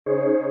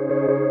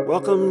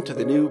Welcome to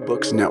the New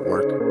Books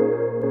Network.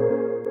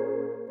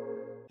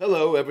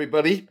 Hello,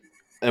 everybody,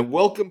 and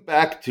welcome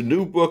back to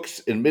New Books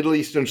in Middle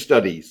Eastern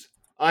Studies.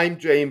 I'm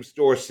James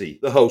Dorsey,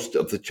 the host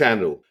of the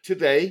channel.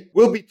 Today,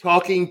 we'll be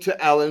talking to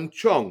Alan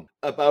Chung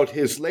about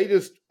his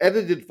latest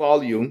edited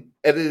volume,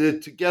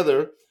 edited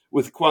together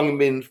with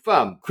Kwangmin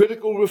Pham,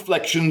 Critical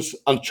Reflections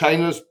on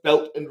China's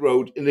Belt and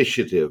Road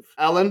Initiative.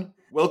 Alan,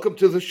 welcome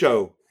to the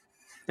show.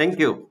 Thank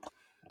you.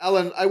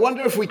 Alan, I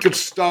wonder if we could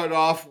start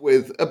off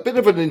with a bit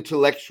of an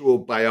intellectual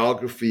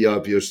biography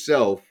of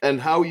yourself and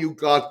how you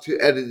got to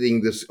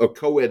editing this or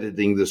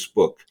co-editing this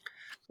book.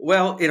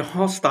 Well, it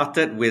all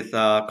started with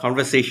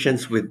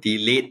conversations with the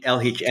late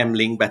LHM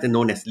Ling, better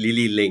known as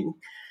Lily Ling.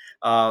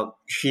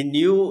 She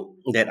knew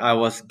that I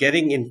was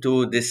getting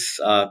into this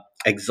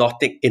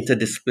exotic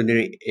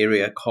interdisciplinary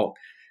area called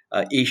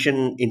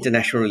Asian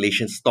International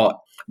Relations Thought,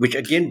 which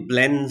again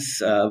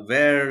blends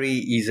very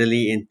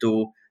easily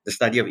into the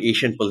study of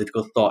Asian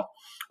political thought,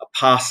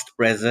 past,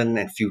 present,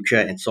 and future,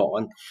 and so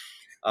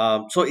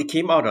on. So it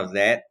came out of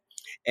that,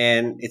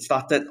 and it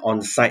started on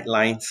the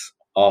sidelines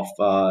of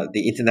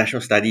the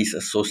International Studies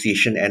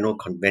Association annual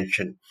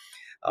convention,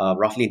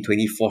 roughly in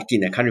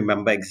 2014. I can't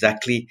remember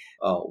exactly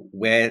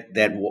where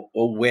that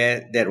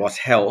was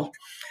held,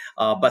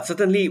 but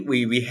certainly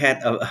we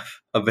had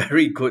a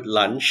very good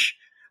lunch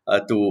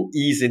to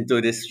ease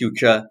into this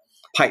future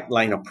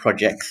pipeline of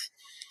projects.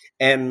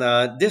 And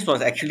this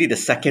was actually the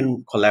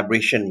second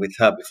collaboration with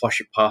her before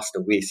she passed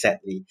away,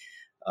 sadly,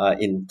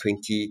 in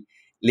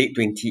late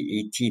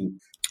 2018.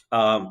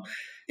 Um,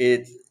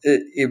 it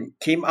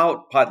came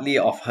out partly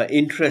of her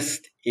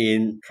interest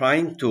in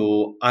trying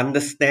to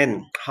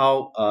understand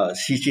how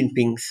Xi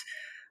Jinping's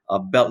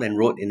Belt and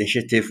Road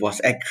Initiative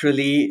was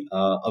actually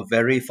a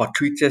very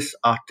fortuitous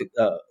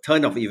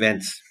turn of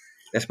events,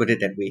 let's put it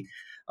that way,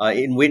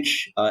 in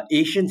which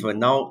Asians were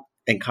now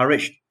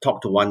encouraged to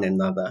talk to one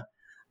another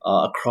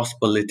across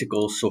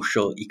political,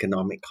 social,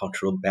 economic,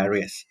 cultural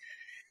barriers.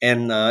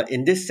 And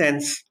in this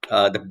sense,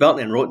 the Belt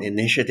and Road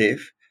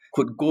Initiative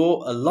could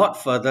go a lot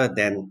further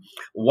than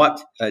what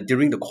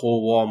during the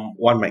Cold War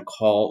one might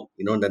call,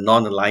 the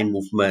non-aligned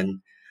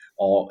movement,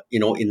 or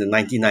in the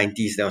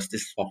 1990s there was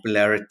this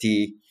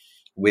popularity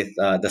with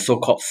the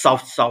so-called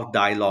South-South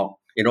dialogue.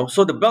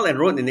 So the Belt and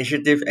Road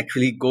Initiative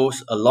actually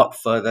goes a lot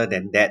further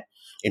than that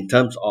in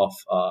terms of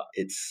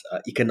its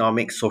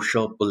economic,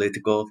 social,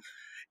 political,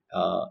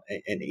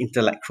 and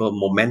intellectual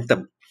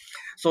momentum.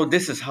 So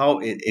this is how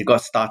it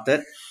got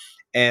started.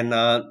 And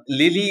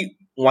Lily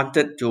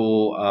wanted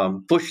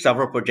to push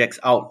several projects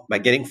out by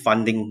getting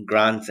funding,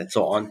 grants, and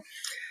so on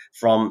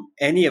from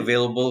any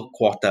available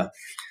quarter.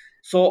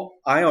 So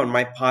I, on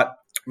my part,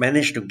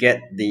 managed to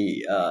get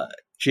the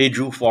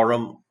Jeju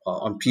Forum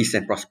on Peace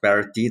and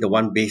Prosperity, the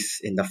one based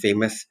in the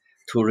famous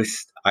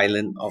tourist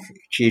island of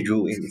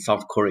Jeju in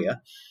South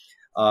Korea,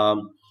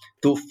 um,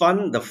 to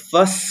fund the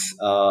first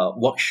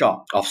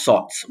workshop of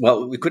sorts.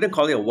 Well, we couldn't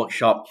call it a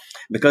workshop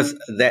because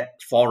that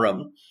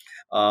forum,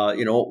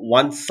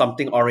 wants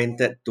something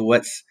oriented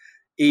towards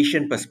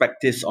Asian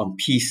perspectives on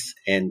peace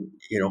and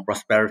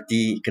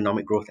prosperity,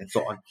 economic growth, and so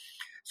on.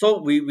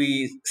 So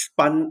we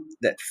spun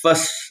that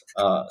first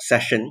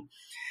session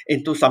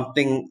into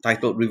something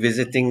titled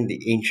 "Revisiting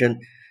the Ancient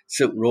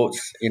Silk Roads,"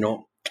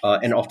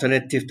 an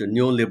alternative to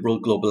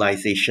neoliberal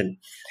globalization.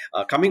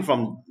 Coming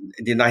from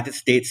the United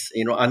States,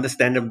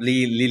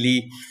 understandably,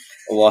 Lily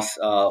was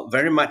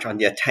very much on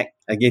the attack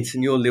against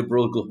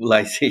neoliberal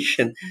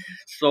globalization.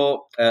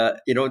 So,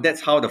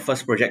 that's how the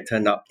first project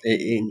turned out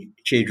in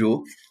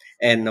Jeju.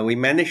 And we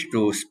managed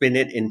to spin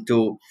it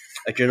into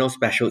a journal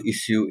special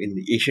issue in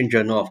the Asian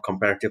Journal of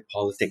Comparative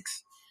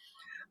Politics.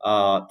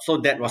 So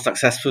that was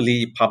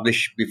successfully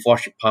published before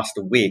she passed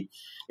away.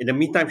 In the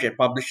meantime, she had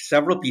published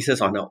several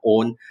pieces on her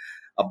own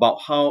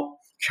about how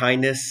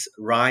China's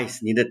rise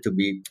needed to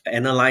be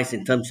analyzed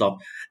in terms of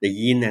the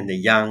yin and the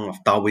yang of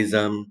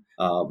Taoism,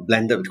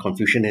 blended with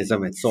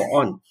Confucianism, and so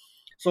on.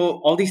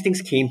 So all these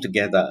things came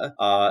together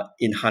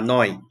in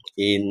Hanoi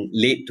in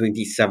late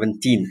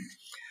 2017,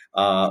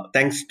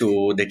 thanks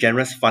to the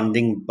generous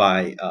funding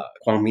by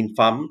Kwangmin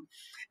Pham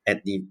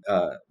at the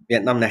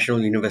Vietnam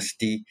National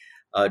University,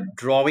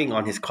 drawing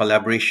on his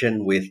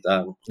collaboration with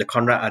the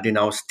Konrad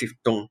Adenauer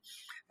Stiftung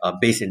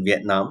based in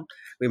Vietnam.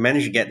 We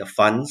managed to get the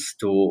funds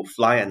to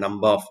fly a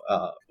number of,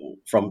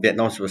 from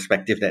Vietnam's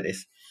perspective, that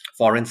is,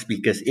 foreign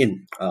speakers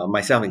in,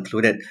 myself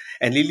included.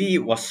 And Lily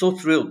was so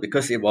thrilled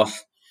because it was,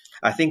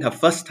 I think, her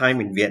first time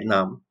in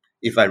Vietnam,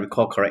 if I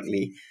recall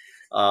correctly.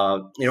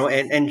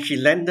 And she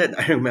landed,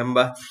 I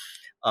remember,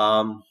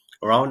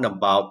 around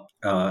about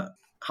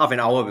half an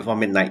hour before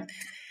midnight.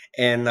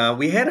 And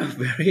we had a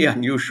very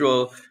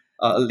unusual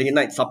late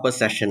night supper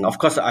session. Of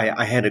course,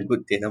 I had a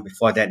good dinner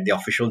before that, the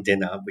official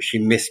dinner, which she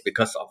missed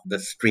because of the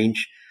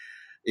strange,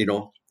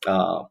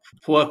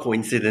 poor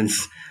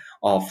coincidence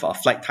of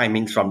flight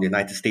timings from the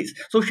United States.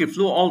 So she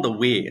flew all the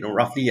way,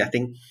 roughly, I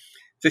think,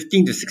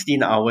 15 to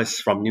 16 hours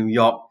from New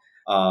York,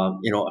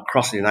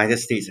 across the United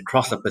States,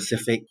 across the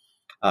Pacific,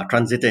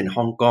 transited in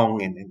Hong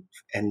Kong, and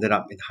ended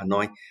up in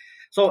Hanoi.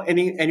 So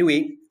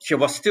anyway, she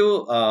was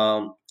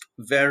still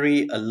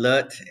very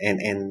alert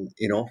and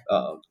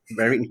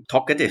very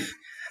talkative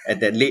at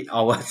that late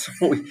hour.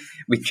 So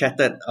we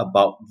chatted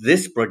about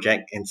this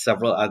project and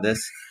several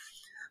others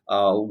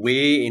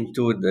way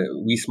into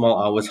the wee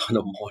small hours of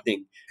the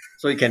morning.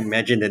 So you can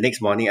imagine the next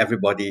morning,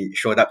 everybody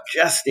showed up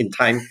just in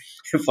time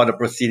for the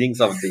proceedings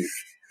of the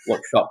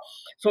workshop.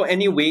 So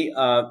anyway,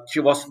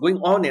 she was going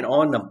on and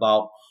on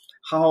about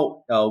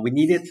how we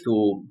needed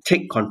to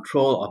take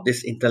control of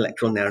this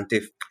intellectual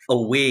narrative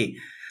away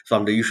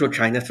from the usual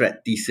China threat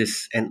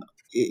thesis, and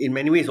in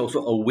many ways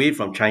also away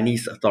from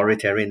Chinese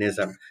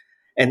authoritarianism,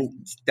 and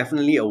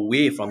definitely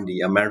away from the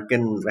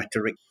American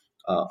rhetoric.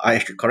 I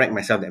should correct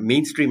myself, that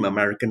mainstream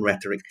American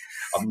rhetoric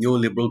of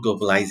neoliberal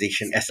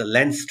globalization as a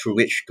lens through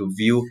which to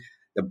view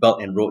the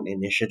Belt and Road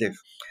Initiative.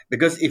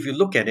 Because if you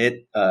look at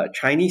it,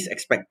 Chinese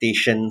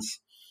expectations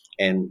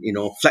and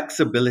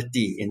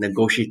flexibility in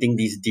negotiating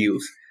these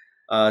deals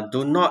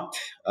do not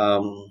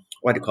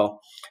what do you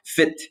call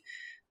fit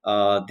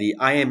the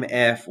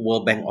IMF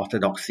World Bank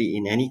orthodoxy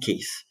in any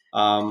case.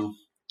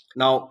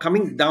 Now,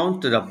 coming down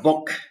to the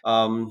book,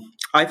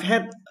 I've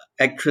had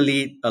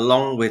actually,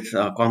 along with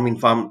Kwang Min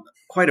Pham,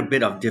 quite a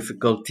bit of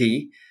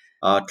difficulty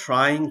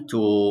trying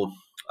to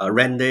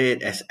render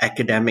it as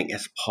academic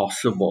as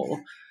possible,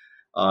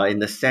 in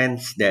the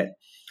sense that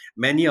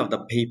many of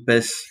the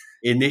papers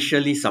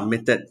initially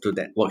submitted to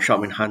that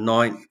workshop in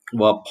Hanoi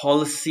were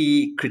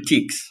policy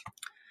critiques.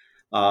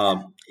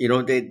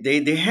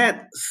 They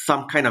had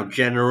some kind of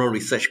general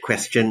research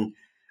question,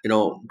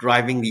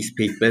 driving these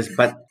papers,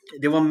 but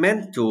they were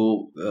meant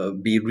to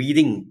be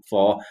reading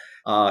for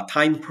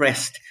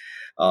time-pressed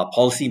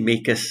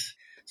policymakers.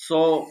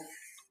 So,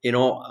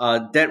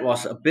 that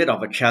was a bit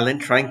of a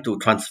challenge, trying to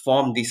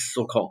transform these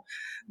so-called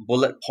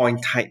bullet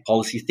point type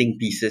policy think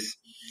pieces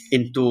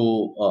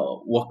into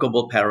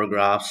workable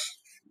paragraphs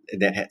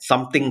that had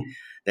something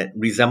that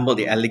resembled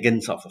the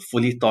elegance of a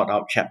fully thought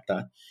out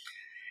chapter.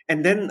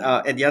 And then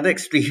at the other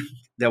extreme,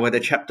 there were the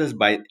chapters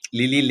by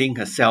Lily Ling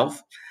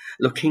herself,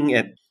 looking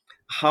at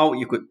how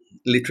you could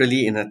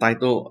literally, in the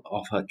title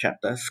of her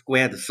chapter,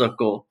 square the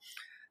circle,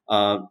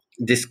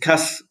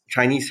 discuss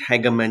Chinese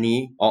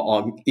hegemony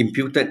or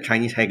imputed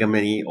Chinese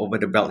hegemony over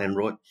the Belt and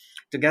Road,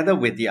 together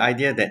with the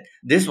idea that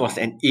this was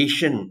an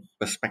Asian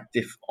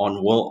perspective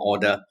on world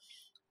order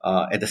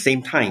at the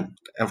same time.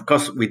 Of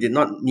course, we did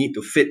not need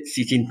to fit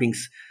Xi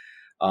Jinping's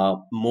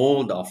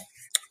mold of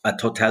a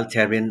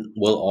totalitarian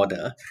world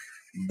order,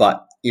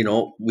 but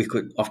we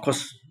could of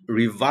course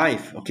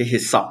revive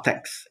his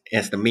subtext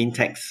as the main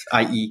text,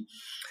 i.e.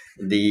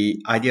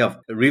 the idea of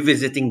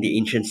revisiting the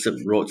ancient Silk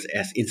Roads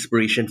as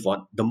inspiration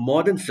for the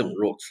modern Silk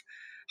Roads,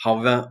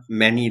 however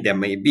many there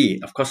may be.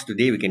 Of course,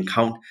 today we can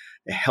count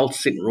the Health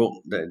Silk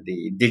Road,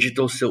 the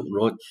Digital Silk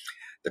Road,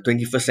 the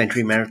 21st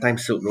Century Maritime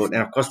Silk Road,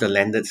 and of course the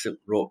Landed Silk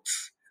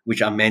Roads,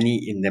 which are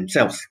many in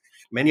themselves,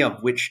 many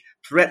of which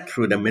thread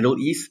through the Middle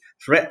East,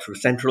 thread through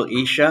Central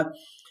Asia,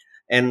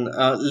 and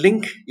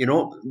link,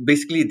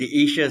 basically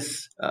the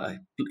Asias,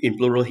 in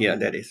plural here,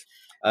 that is,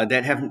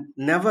 that have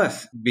never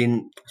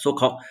been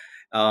so-called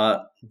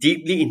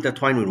deeply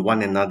intertwined with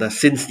one another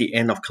since the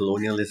end of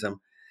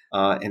colonialism,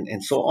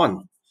 and so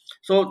on.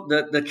 So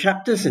the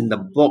chapters in the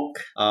book,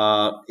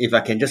 if I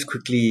can just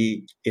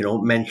quickly,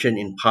 mention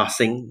in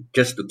passing,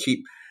 just to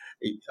keep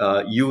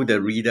you,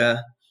 the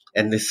reader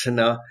and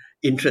listener,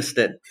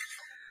 interested,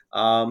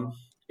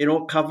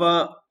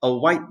 cover a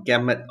wide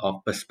gamut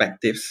of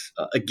perspectives,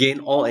 again,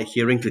 all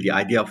adhering to the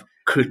idea of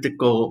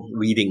critical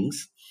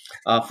readings.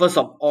 First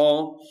of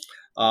all,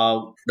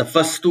 the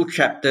first two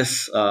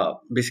chapters,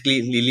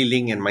 basically Lily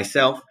Ling and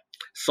myself,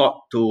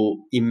 sought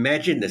to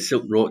imagine the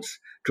Silk Roads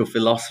through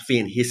philosophy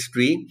and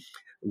history.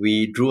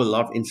 We drew a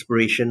lot of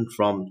inspiration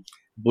from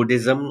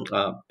Buddhism,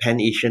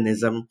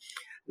 Pan-Asianism,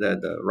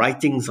 the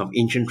writings of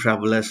ancient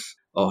travelers,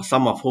 or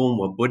some of whom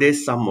were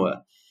Buddhists, some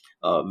were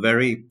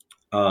very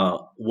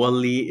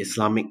worldly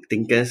Islamic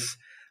thinkers.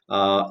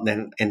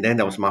 Then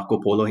there was Marco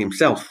Polo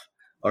himself,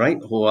 all right,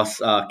 who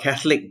was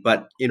Catholic,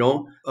 but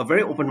a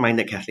very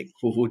open-minded Catholic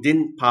who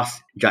didn't pass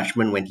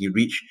judgment when he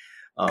reached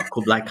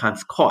Kublai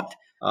Khan's court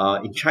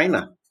in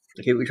China.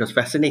 Okay, which was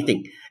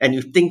fascinating. And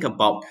you think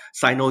about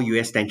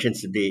Sino-US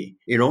tensions today,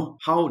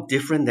 how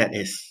different that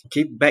is.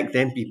 Okay, back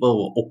then people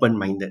were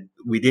open-minded.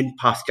 We didn't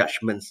pass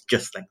judgments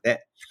just like that.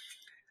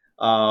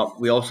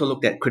 We also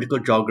looked at critical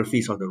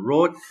geographies of the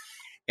road.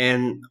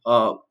 And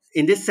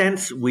in this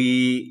sense,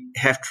 we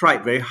have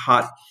tried very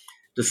hard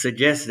to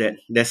suggest that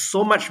there's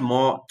so much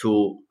more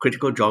to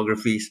critical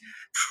geographies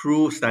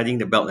through studying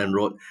the Belt and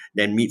Road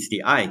than meets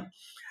the eye.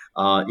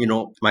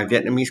 My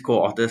Vietnamese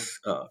co-authors,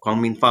 Kwang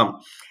Min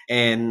Pham,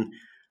 and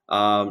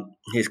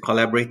his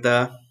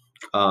collaborator,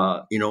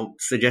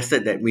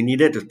 suggested that we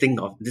needed to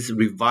think of this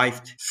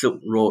revived Silk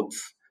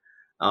Roads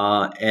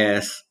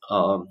as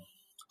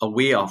a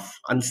way of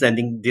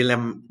understanding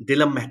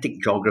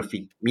dilemmatic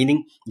geography,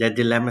 meaning there are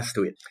dilemmas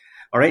to it.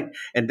 All right,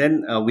 and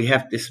then we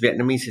have this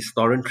Vietnamese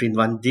historian Trinh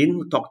Van Dinh,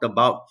 who talked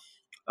about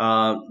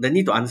the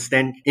need to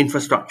understand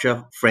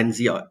infrastructure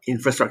frenzy or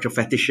infrastructure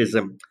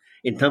fetishism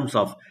in terms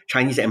of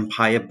Chinese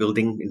empire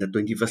building in the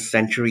 21st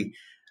century,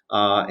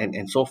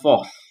 and so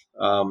forth.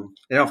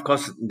 Then, of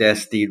course,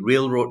 there's the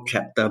railroad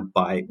chapter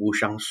by Wu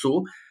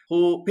Shangsu,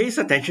 who pays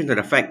attention to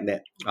the fact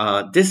that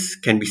this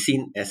can be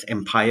seen as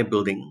empire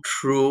building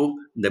through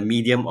the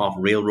medium of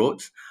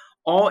railroads,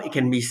 or it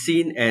can be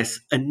seen as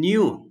a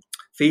new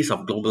phase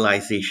of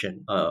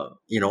globalization,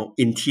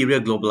 interior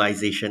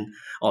globalization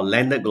or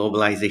landed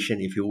globalization,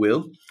 if you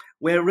will,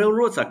 where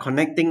railroads are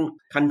connecting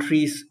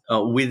countries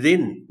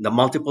within the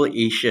multiple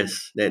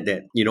Asias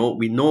that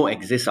we know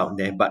exist out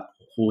there, but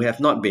who have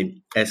not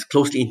been as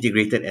closely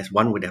integrated as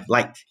one would have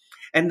liked.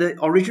 And the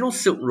original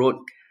Silk Road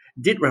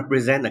did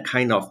represent a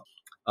kind of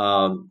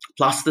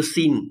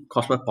plasticine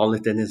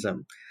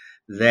cosmopolitanism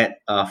that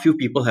few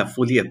people have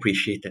fully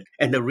appreciated.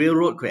 And the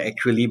railroad could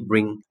actually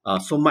bring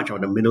so much of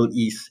the Middle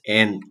East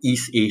and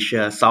East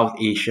Asia, South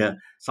Asia,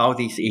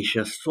 Southeast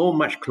Asia so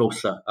much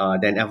closer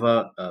than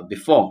ever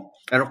before.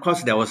 And of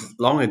course, there was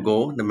long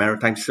ago the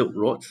Maritime Silk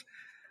Roads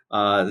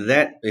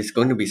that is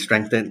going to be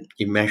strengthened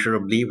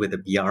immeasurably with the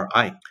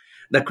BRI.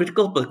 The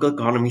critical political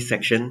economy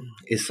section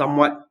is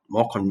somewhat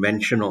more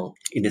conventional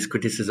in its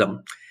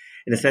criticism,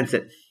 in the sense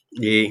that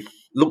they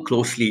look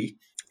closely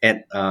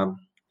at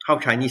how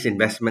Chinese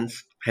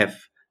investments have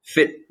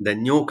fit the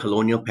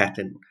neo-colonial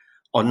pattern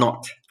or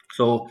not.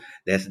 So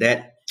there's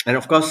that. And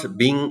of course,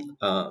 being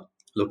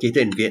located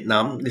in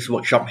Vietnam, this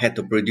workshop had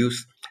to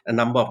produce a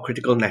number of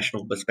critical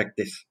national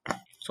perspectives.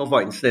 So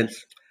for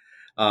instance,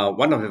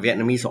 one of the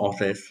Vietnamese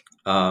authors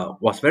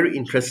was very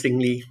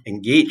interestingly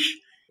engaged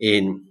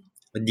in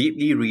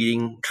deeply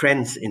reading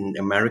trends in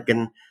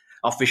American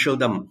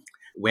officialdom,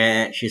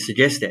 where she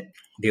suggests that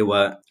they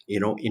were,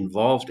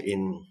 involved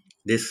in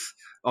this,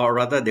 or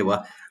rather, they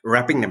were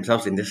wrapping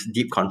themselves in this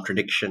deep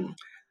contradiction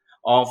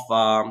of,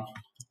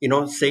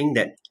 saying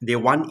that they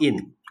won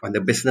in on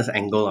the business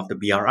angle of the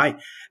BRI,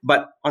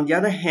 but on the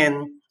other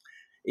hand,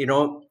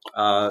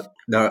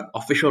 the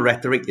official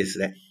rhetoric is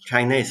that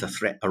China is a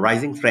threat, a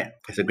rising threat,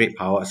 as a great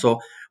power. So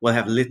we'll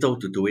have little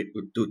to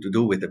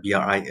do with the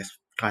BRI as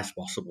far as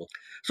possible.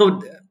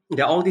 So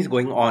there are all these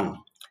going on,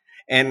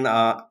 and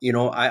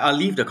I'll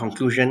leave the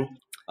conclusion,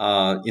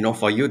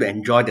 for you to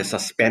enjoy the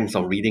suspense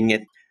of reading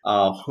it,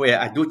 where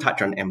I do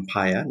touch on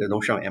empire, the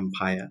notion of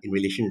empire in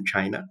relation to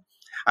China.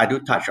 I do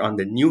touch on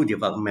the new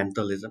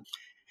developmentalism.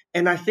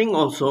 And I think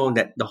also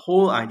that the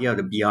whole idea of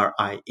the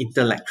BRI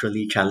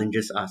intellectually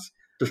challenges us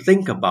to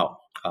think about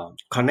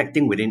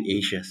connecting within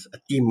Asia, a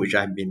theme which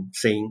I've been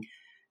saying,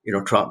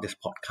 throughout this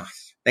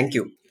podcast. Thank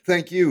you.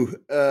 Thank you.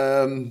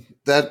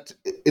 That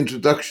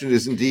introduction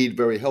is indeed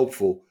very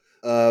helpful.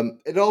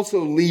 It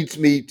also leads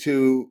me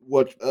to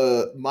what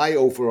my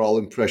overall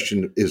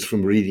impression is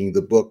from reading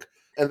the book.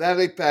 And that,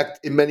 in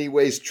fact, in many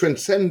ways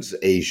transcends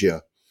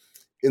Asia,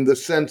 in the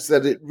sense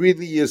that it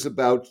really is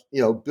about,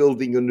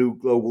 building a new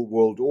global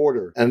world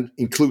order and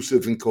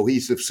inclusive and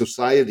cohesive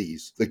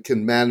societies that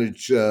can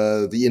manage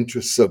the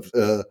interests of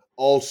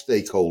all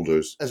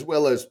stakeholders, as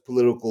well as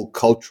political,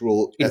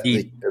 cultural,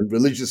 ethnic, and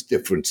religious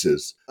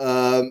differences.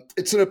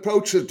 It's an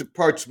approach that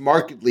departs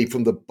markedly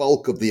from the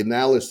bulk of the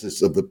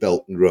analysis of the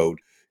Belt and Road.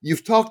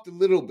 You've talked a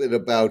little bit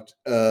about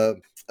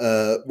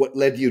what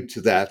led you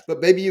to that,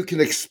 but maybe you can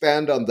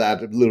expand on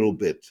that a little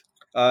bit.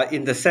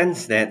 In the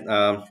sense that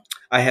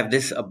I have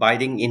this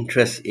abiding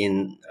interest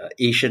in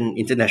Asian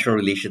international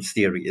relations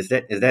theory. Is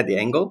that the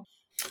angle?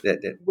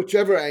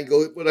 Whichever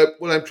angle.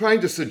 What I'm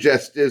trying to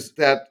suggest is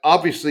that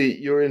obviously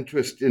your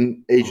interest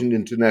in Asian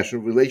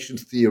international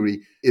relations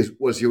theory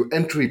was your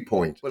entry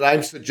point. But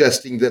I'm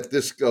suggesting that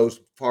this goes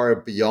far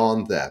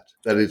beyond that.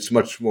 That it's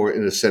much more,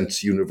 in a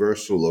sense,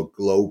 universal or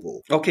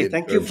global. Okay,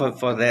 thank you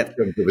for that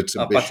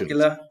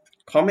particular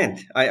comment.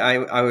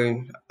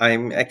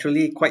 I'm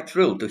actually quite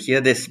thrilled to hear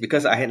this,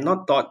 because I had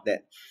not thought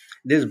that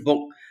this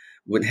book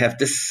would have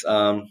this,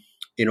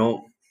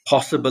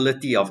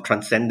 possibility of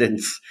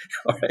transcendence.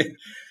 All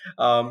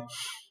right.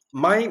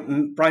 My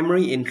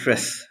primary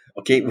interest,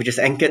 which is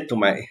anchored to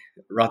my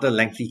rather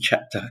lengthy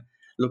chapter,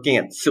 looking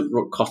at Silk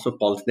Road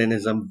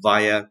cosmopolitanism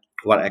via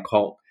what I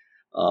call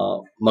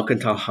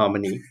mercantile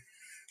harmony,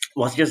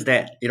 was just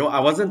that.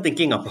 I wasn't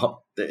thinking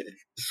about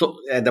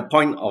at the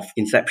point of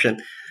inception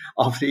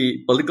of the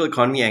political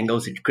economy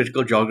angles,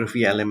 critical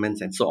geography elements,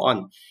 and so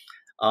on.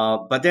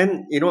 But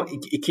then,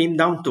 it came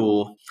down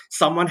to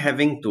someone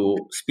having to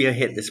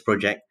spearhead this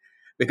project,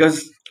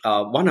 because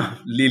one of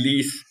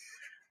Lily's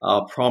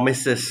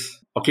promises,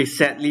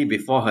 sadly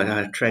before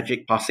her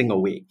tragic passing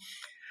away,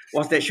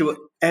 was that she would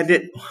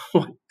edit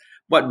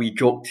what we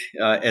joked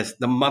as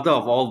the mother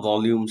of all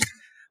volumes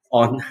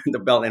on the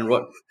Belt and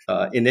Road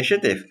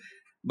initiative.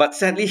 But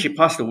sadly, she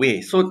passed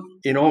away. So,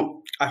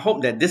 I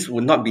hope that this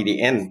would not be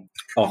the end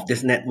of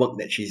this network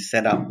that she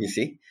set up, you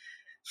see.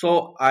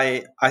 So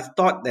I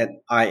thought that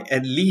I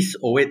at least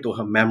owe it to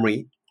her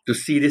memory to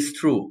see this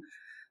through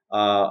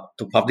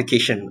to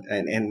publication,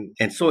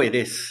 and so it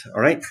is.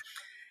 All right.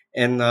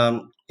 And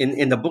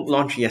in the book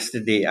launch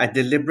yesterday, I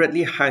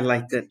deliberately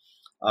highlighted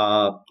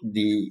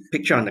the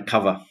picture on the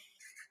cover.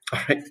 All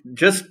right,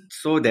 just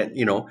so that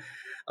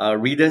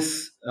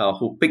readers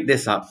who pick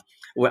this up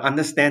will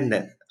understand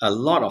that a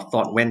lot of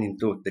thought went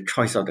into the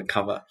choice of the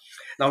cover.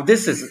 Now,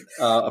 this is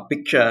a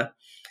picture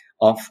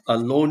of a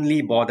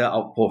lonely border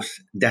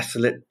outpost,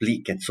 desolate,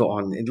 bleak, and so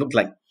on. It looked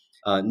like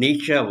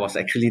nature was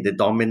actually the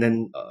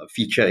dominant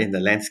feature in the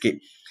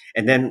landscape.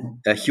 And then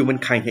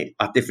humankind had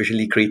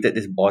artificially created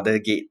this border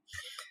gate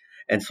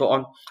and so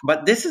on.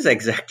 But this is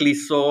exactly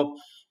so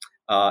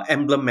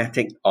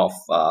emblematic of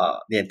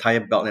the entire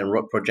Belt and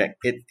Road project.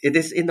 It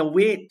is in a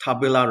way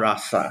tabula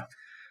rasa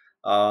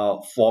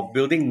for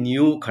building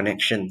new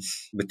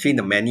connections between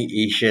the many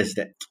Asias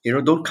that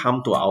don't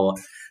come to our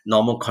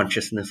normal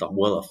consciousness of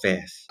world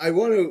affairs. I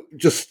want to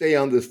just stay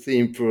on this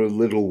theme for a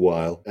little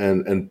while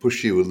and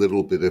push you a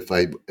little bit,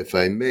 if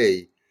I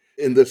may,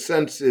 in the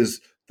sense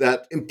is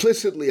that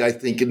implicitly, I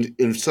think,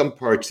 in some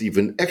parts,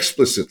 even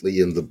explicitly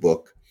in the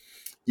book,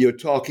 you're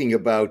talking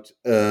about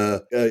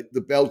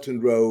the Belt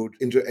and Road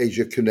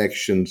inter-Asia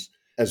connections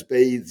as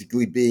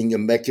basically being a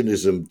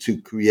mechanism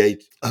to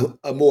create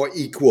a more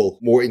equal,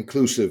 more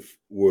inclusive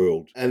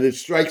world. And it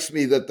strikes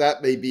me that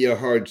that may be a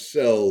hard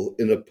sell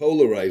in a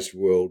polarized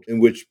world in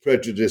which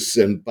prejudice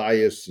and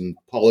bias and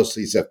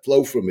policies that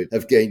flow from it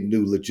have gained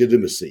new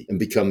legitimacy and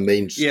become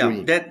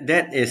mainstream. Yeah,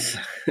 that is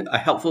a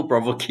helpful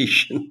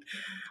provocation.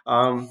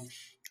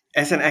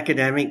 As an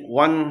academic,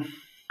 one,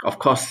 of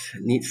course,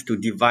 needs to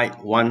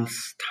divide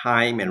one's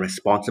time and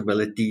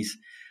responsibilities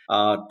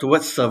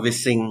towards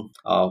servicing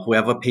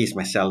whoever pays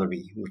my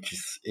salary, which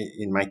is,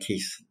 in my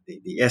case,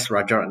 the S.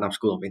 Rajaratnam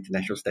School of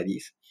International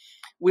Studies,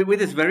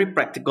 with its very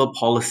practical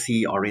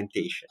policy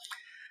orientation.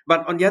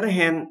 But on the other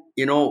hand,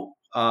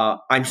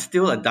 I'm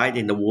still a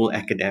dyed-in-the-wool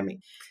academic.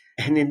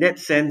 And in that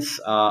sense,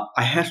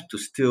 I have to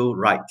still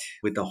write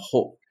with the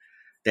hope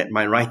that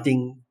my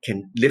writing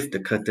can lift the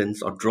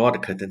curtains or draw the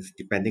curtains,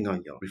 depending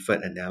on your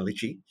preferred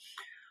analogy,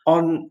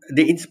 on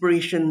the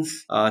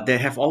inspirations that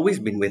have always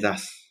been with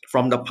us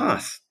from the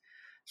past.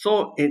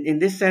 So, in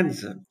this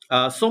sense,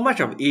 so much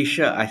of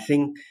Asia, I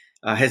think,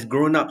 has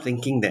grown up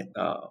thinking that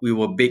we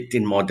were baked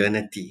in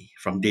modernity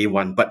from day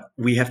one, but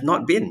we have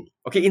not been.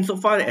 Okay,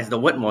 insofar as the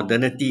word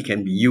modernity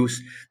can be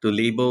used to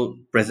label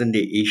present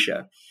day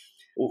Asia,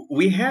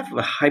 we have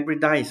a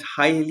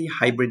highly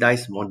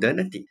hybridized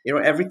modernity.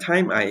 Every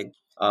time I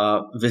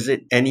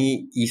visit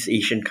any East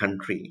Asian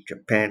country,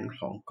 Japan,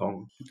 Hong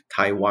Kong,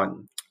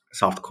 Taiwan,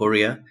 South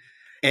Korea,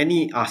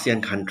 any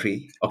ASEAN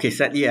country. Okay,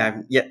 sadly, I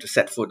have yet to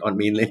set foot on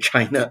mainland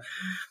China.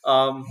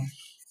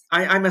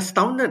 I'm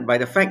astounded by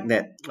the fact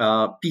that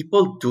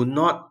people do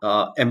not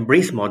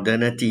embrace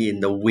modernity in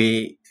the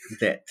way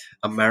that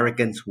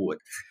Americans would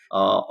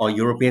or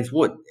Europeans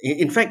would.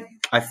 In fact,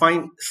 I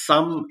find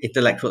some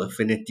intellectual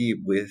affinity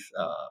with,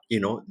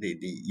 the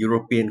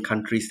European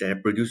countries that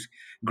have produced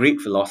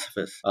great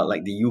philosophers,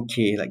 like the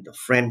UK, like the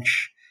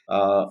French,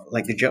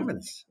 like the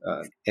Germans,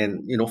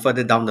 and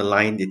further down the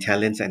line, the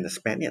Italians and the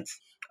Spaniards.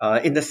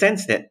 In the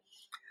sense that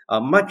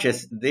much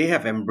as they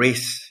have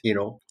embraced,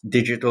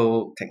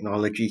 digital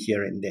technology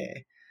here and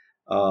there,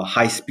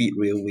 high-speed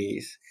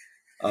railways,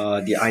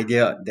 the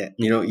idea that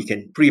you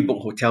can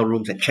pre-book hotel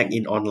rooms and check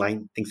in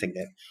online, things like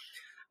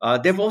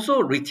that. They've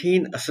also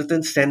retained a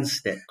certain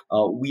sense that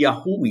we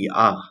are who we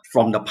are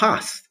from the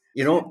past,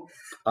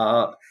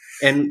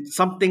 and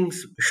some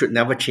things should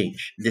never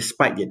change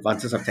despite the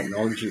advances of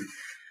technology.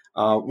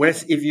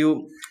 Whereas if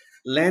you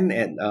land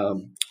at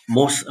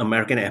most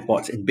American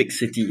airports in big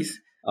cities,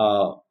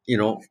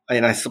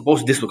 and I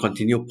suppose this will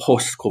continue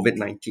post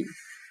COVID-19,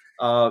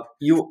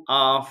 you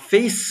are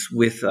faced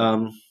with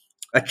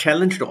a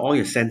challenge to all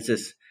your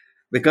senses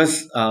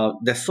because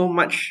there's so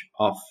much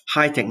of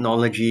high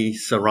technology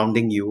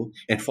surrounding you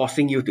and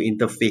forcing you to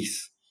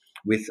interface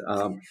with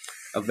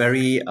a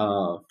very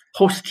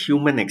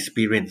post-human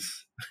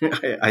experience.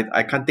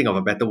 I can't think of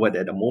a better word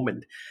at the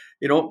moment.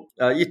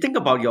 You think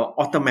about your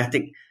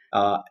automatic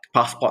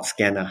passport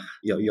scanner,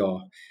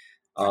 your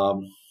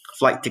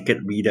flight ticket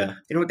reader.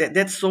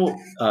 That's so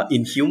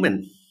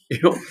inhuman.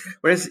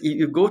 Whereas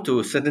you go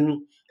to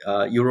certain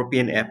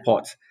European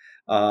airports,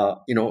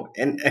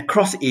 and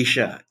across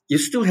Asia, you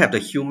still have the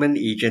human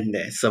agent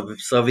there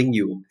serving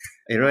you,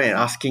 and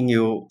asking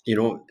you,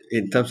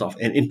 in terms of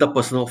an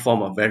interpersonal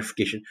form of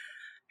verification,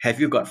 have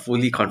you got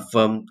fully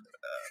confirmed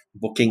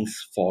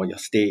bookings for your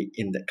stay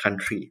in that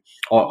country,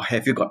 or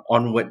have you got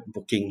onward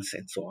bookings,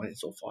 and so on and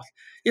so forth.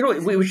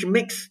 Which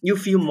makes you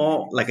feel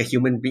more like a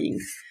human being.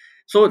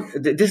 So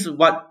this is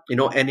what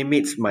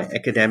animates my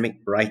academic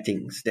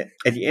writings. That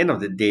at the end of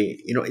the day,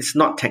 it's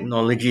not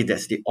technology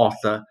that's the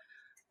author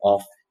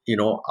of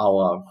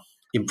our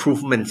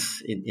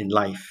improvements in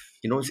life.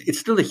 It's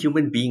still a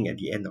human being at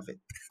the end of it.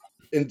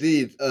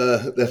 Indeed,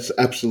 that's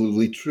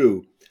absolutely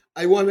true.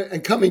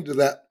 And coming to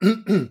that,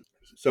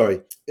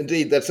 sorry,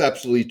 indeed, that's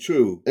absolutely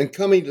true. And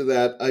coming to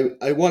that,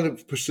 I want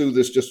to pursue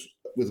this just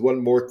with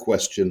one more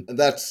question, and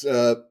that's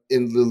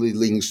in Lili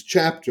Ling's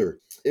chapter,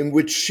 in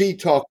which she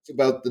talks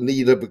about the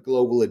need of a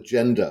global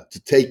agenda to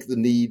take the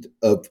need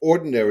of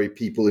ordinary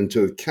people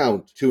into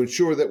account to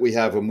ensure that we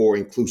have a more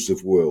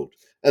inclusive world.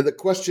 And the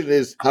question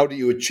is, how do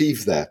you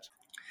achieve that?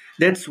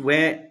 That's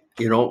where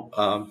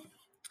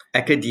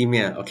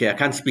academia, okay, I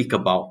can't speak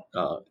about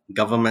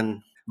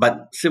government,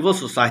 but civil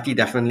society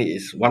definitely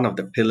is one of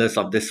the pillars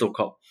of this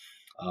so-called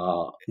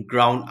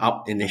ground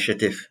up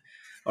initiative.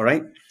 All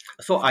right.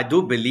 So I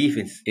do believe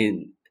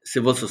in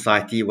civil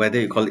society, whether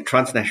you call it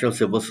transnational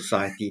civil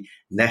society,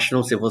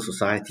 national civil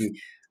society,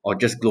 or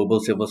just global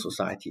civil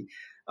society.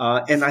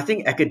 And I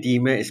think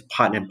academia is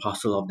part and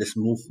parcel of this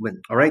movement,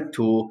 all right,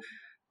 to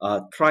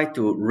try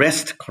to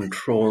wrest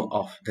control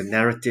of the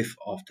narrative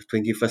of the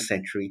 21st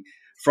century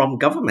from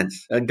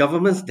governments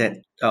that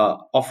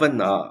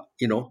often are,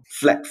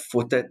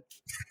 flat-footed,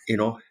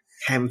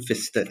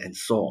 ham-fisted, and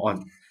so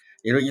on.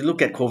 You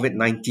look at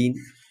COVID-19,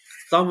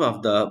 some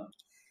of the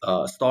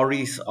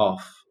stories of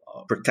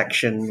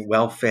protection,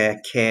 welfare,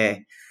 care,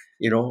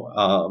 you know,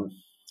 um,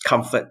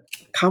 comfort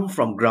come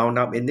from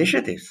ground-up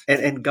initiatives,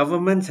 and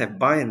governments have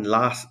by and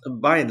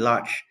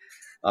large,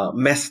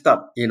 messed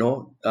up,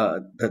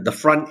 the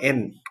front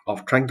end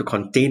of trying to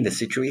contain the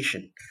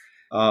situation.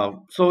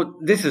 So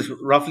this is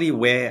roughly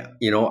where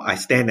I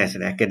stand as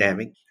an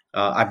academic.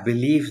 I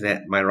believe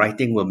that my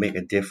writing will make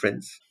a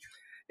difference.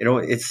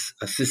 It's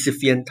a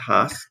Sisyphean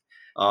task,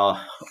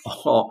 uh,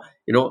 or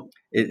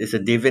it's a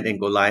David and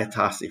Goliath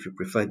task if you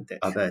prefer the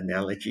other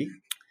analogy.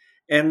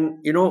 And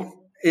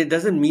it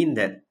doesn't mean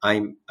that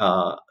I'm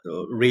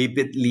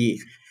rabidly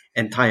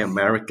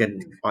anti-American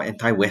or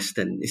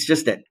anti-Western. It's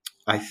just that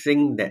I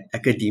think that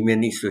academia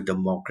needs to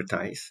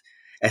democratize,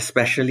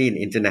 especially in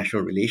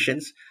international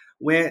relations,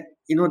 where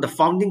the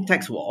founding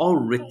texts were all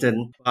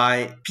written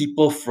by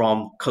people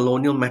from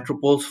colonial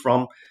metropoles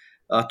from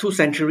 2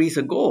 centuries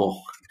ago.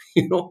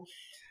 you know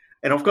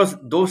and of course,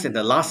 those in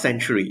the last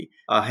century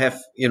have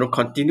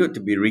continued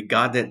to be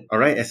regarded, all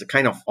right, as a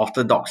kind of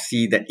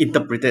orthodoxy that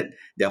interpreted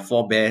their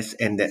forebears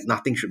and that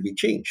nothing should be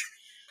changed.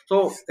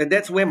 So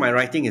that's where my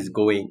writing is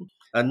going.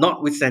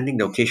 Notwithstanding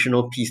the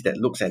occasional piece that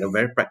looks at a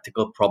very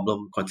practical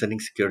problem concerning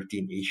security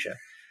in Asia,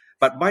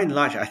 but by and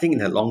large, I think in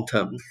the long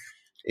term,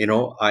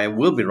 I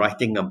will be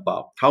writing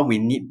about how we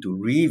need to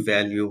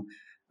revalue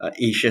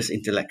Asia's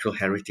intellectual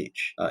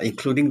heritage,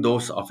 including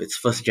those of its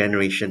first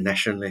generation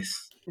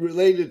nationalists.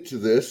 Related to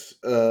this,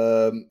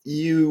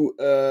 you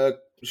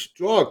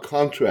draw a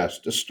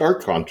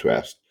stark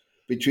contrast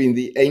between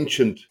the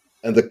ancient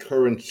and the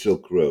current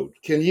Silk Road.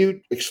 Can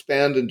you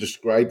expand and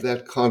describe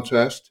that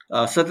contrast?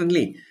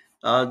 Certainly,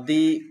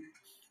 the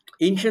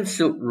ancient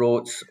Silk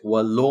Roads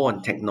were low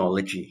on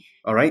technology.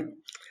 All right,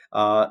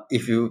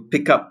 if you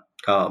pick up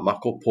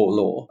Marco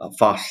Polo,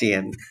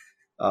 Farsian,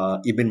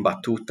 Ibn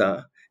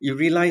Battuta, you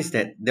realize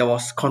that there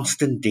was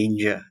constant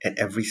danger at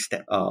every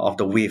step of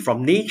the way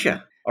from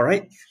nature. All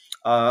right,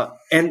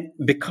 and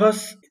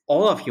because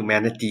all of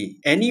humanity,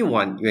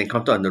 anyone you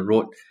encounter on the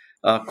road,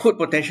 could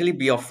potentially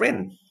be your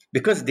friend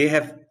because they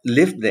have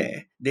lived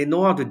there. They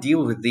know how to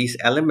deal with these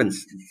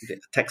elements, the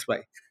attacks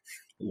by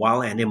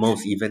wild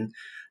animals, even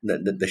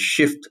the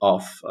shift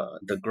of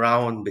the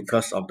ground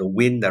because of the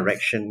wind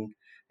direction,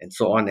 and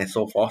so on and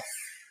so forth.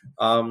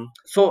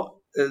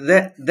 So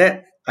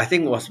that I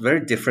think was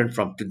very different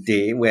from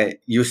today, where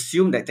you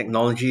assume that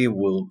technology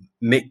will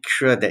make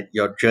sure that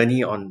your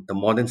journey on the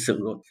modern Silk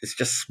Road is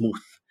just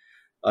smooth.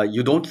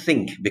 You don't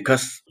think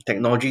because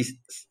technology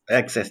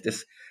acts as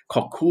this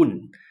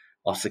cocoon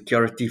of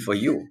security for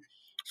you.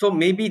 So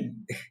maybe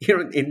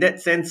in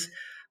that sense,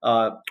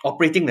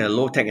 operating in a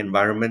low tech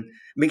environment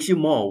makes you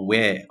more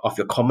aware of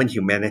your common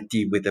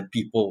humanity with the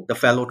people, the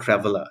fellow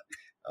traveler,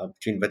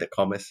 between inverted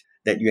commas,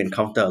 that you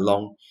encounter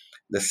along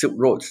the Silk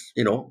Roads.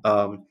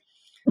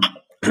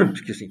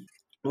 Excuse me.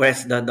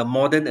 Whereas the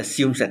modern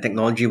assumes that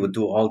technology will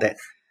do all that.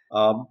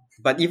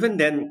 But even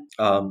then,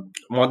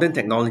 modern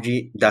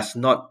technology does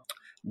not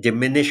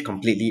diminish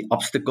completely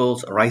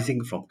obstacles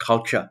arising from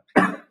culture.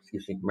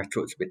 Excuse me, my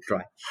throat's a bit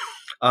dry.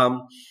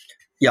 Um,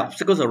 yeah,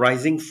 obstacles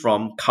arising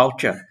from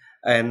culture.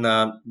 And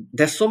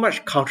there's so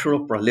much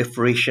cultural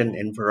proliferation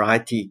and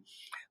variety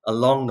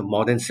along the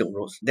modern Silk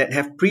Roads that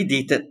have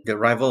predated the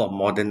arrival of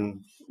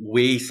modern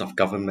ways of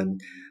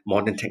government,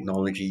 modern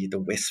technology, the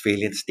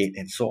Westphalian state,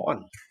 and so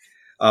on.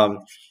 Um,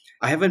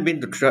 I haven't been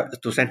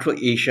to Central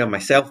Asia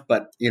myself,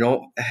 but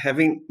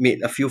having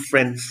made a few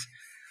friends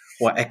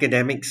who are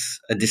academics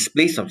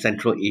displaced from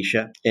Central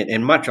Asia,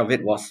 and much of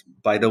it was,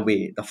 by the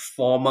way, the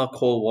former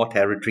Cold War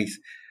territories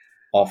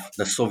of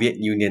the Soviet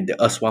Union,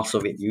 the erstwhile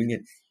Soviet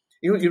Union.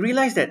 You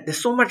realize that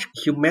there's so much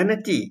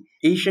humanity,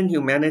 Asian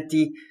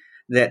humanity,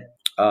 that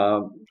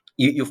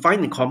you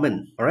find in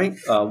common, all right,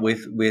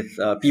 with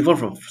people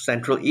from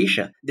Central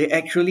Asia. They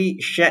actually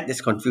shared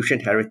this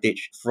Confucian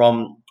heritage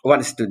from what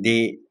is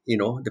today,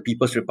 the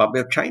People's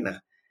Republic of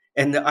China.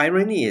 And the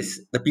irony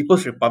is, the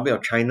People's Republic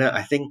of China,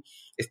 I think,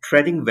 is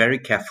treading very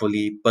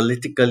carefully,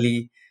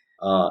 politically,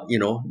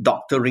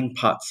 doctoring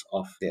parts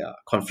of their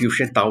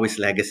Confucian Taoist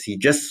legacy,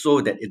 just so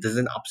that it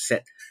doesn't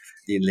upset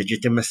the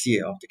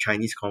legitimacy of the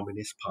Chinese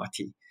Communist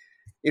Party.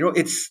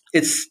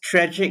 It's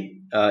tragic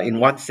in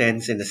one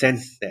sense, in the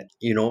sense that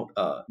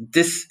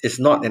this is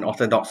not an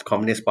orthodox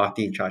communist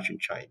party in charge in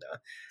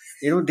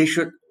China. They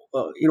should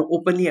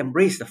openly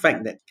embrace the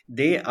fact that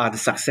they are the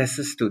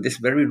successors to this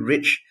very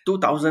rich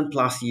 2,000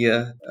 plus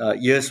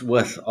years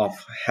worth of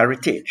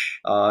heritage.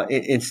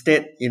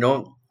 Instead,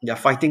 they're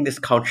fighting this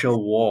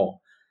cultural war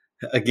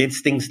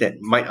against things that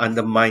might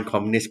undermine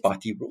Communist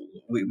Party rule,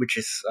 which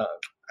is,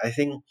 I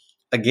think,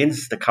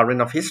 against the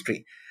current of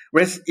history.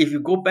 Whereas if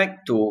you go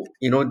back to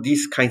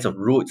these kinds of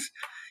roots,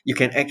 you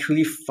can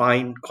actually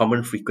find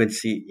common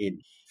frequency in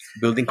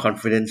building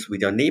confidence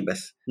with your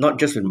neighbors, not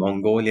just with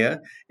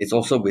Mongolia. It's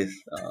also with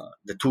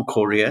the two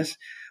Koreas,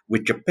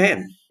 with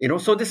Japan.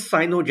 So this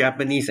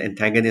Sino-Japanese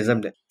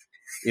antagonism that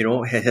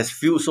has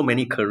fueled so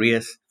many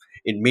careers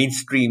in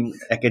mainstream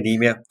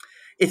academia.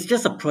 It's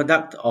just a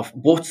product of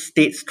both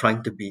states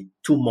trying to be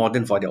too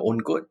modern for their own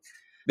good.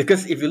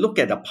 Because if you look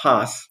at the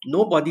past,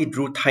 nobody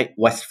drew tight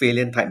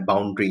Westphalian type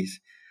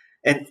boundaries.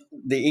 And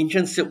the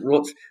ancient Silk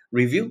Roads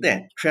revealed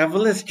that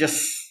travelers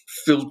just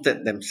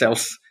filtered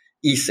themselves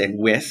east and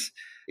west,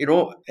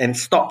 and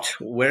stopped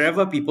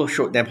wherever people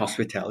showed them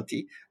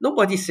hospitality.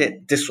 Nobody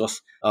said this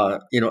was,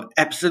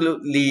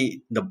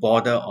 absolutely the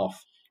border of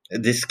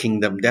this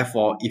kingdom.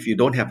 Therefore, if you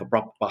don't have a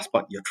proper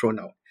passport, you're thrown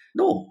out.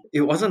 No,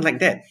 it wasn't like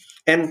that.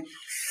 And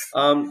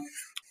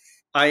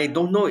I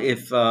don't know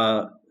if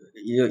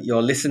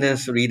your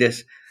listeners,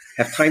 readers,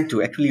 have time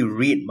to actually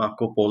read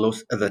Marco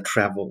Polo's The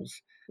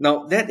Travels.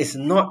 Now, that is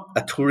not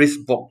a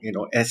tourist book,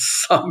 as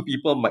some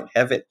people might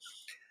have it.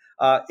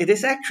 It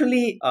is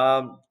actually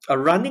a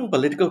running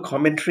political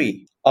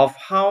commentary of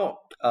how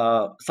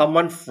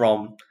someone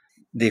from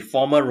the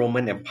former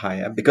Roman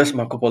Empire, because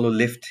Marco Polo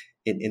lived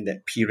in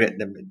that period,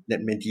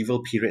 that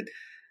medieval period,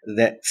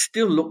 that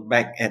still look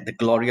back at the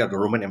glory of the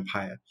Roman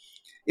Empire.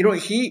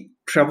 He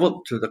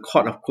traveled to the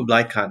court of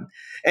Kublai Khan,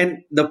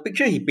 and the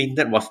picture he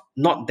painted was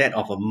not that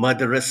of a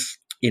murderous,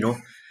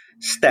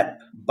 steppe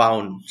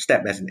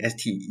as in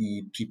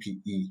Steppe,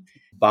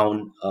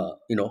 bound,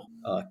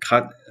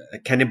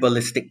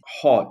 cannibalistic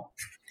horde.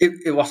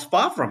 It was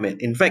far from it.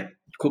 In fact,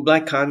 Kublai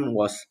Khan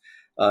was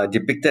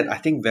depicted, I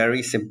think,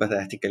 very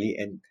sympathetically,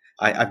 and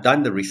I've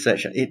done the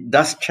research. It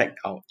does check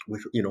out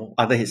with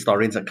other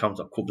historians' accounts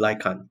of Kublai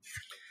Khan.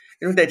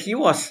 That he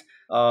was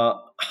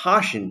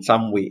harsh in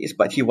some ways,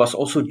 but he was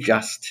also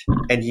just,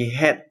 and he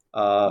had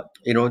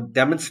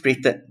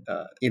demonstrated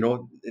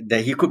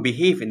that he could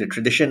behave in the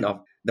tradition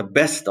of the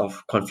best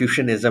of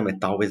Confucianism and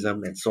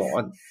Taoism and so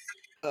on.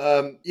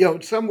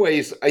 In some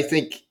ways, I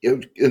think,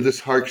 and this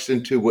harks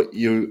into what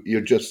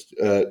you just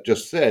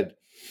said.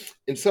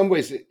 In some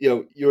ways,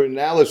 your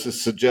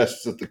analysis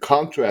suggests that the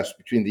contrast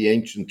between the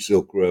ancient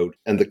Silk Road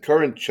and the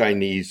current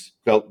Chinese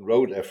Belt and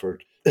Road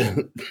effort.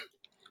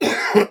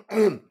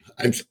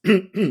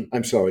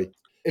 I'm sorry.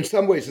 In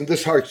some ways, and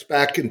this harks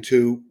back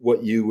into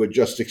what you were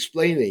just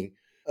explaining,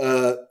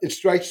 it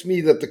strikes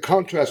me that the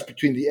contrast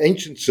between the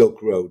ancient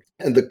Silk Road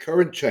and the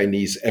current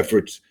Chinese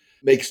efforts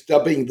makes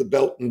dubbing the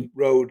Belt and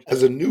Road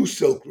as a new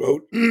Silk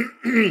Road.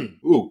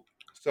 Ooh,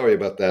 sorry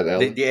about that,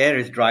 Alan. The air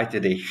is dry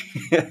today.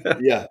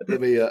 Yeah,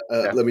 let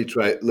me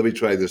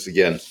try this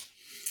again.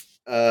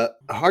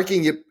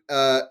 Harking it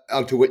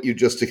onto what you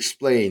just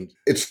explained,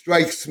 it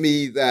strikes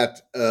me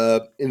that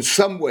in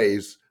some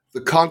ways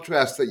the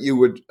contrast that you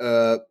were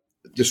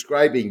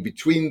describing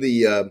between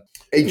the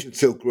ancient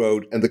Silk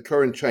Road and the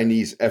current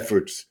Chinese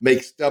efforts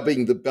makes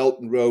dubbing the Belt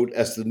and Road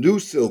as the new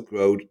Silk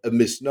Road a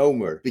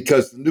misnomer,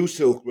 because the new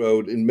Silk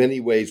Road in many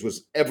ways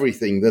was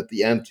everything that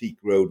the antique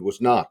road was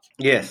not.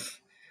 Yes.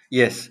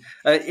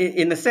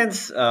 In a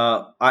sense,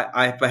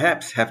 I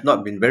perhaps have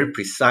not been very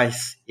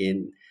precise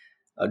in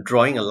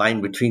drawing a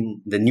line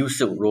between the new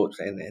Silk Roads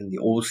and the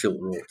old Silk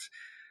Roads.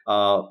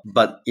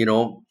 But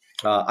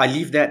I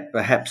leave that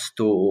perhaps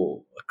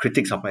to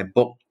critics of my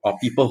book or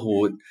people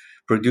who would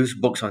produce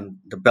books on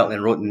the Belt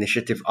and Road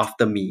Initiative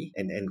after me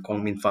and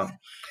Kwong Min Fang.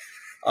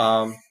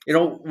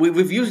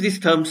 We've used these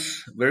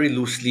terms very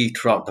loosely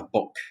throughout the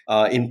book,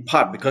 in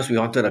part because we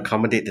wanted to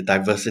accommodate the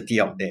diversity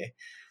out there.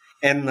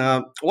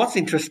 And what's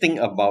interesting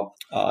about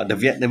the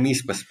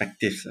Vietnamese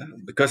perspectives,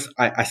 because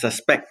I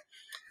suspect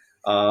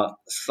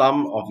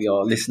some of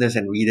your listeners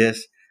and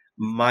readers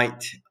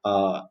might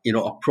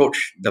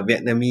approach the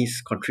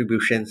Vietnamese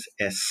contributions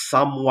as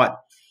somewhat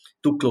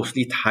too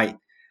closely tied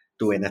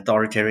to an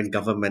authoritarian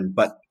government,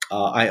 but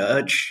I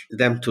urge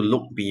them to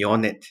look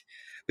beyond it,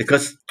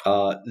 because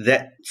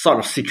that sort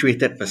of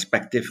situated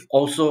perspective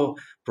also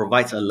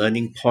provides a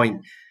learning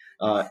point,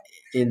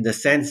 in the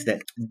sense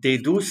that they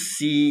do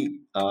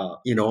see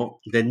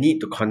the need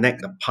to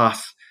connect the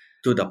past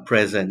to the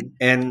present,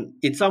 and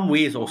in some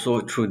ways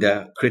also through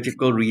their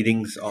critical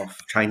readings of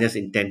China's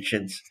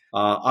intentions,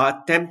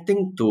 are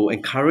attempting to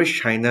encourage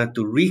China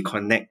to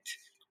reconnect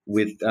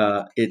with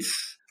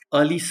its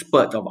early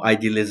spurt of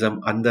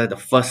idealism under the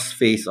first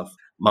phase of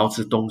Mao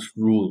Zedong's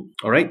rule.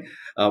 All right,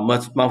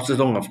 Mao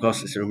Zedong, of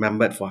course, is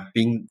remembered for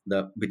being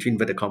the, between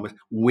inverted commas,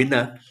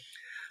 winner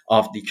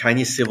of the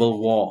Chinese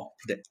Civil War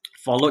that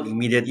followed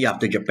immediately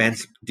after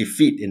Japan's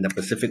defeat in the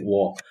Pacific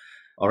War.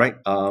 All right,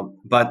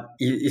 but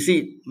you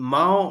see,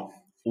 Mao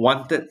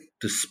wanted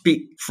to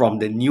speak from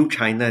the new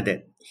China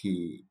that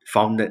he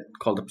founded,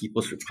 called the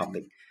People's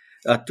Republic.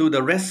 to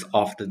the rest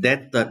of the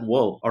then third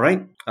world, all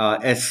right,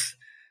 as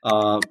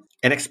an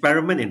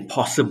experiment in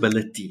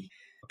possibility.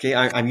 Okay,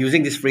 I'm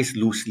using this phrase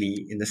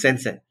loosely in the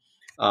sense that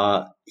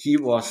he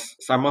was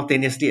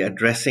simultaneously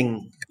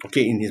addressing,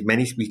 okay, in his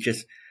many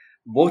speeches,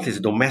 both his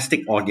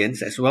domestic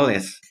audience as well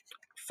as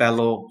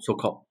fellow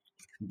so-called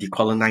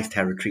decolonized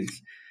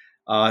territories.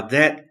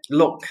 That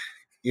look,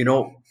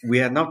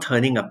 we are now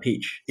turning a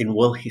page in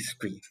world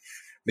history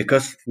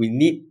because we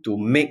need to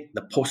make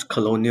the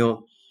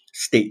post-colonial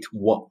state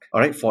work,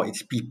 all right, for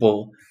its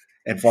people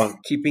and for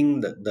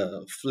keeping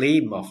the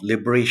flame of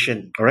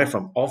liberation, all right,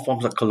 from all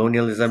forms of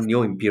colonialism,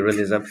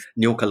 neo-imperialism,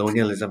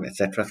 neo-colonialism,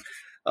 etc.,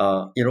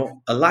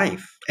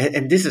 alive.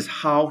 And this is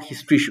how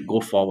history should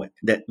go forward,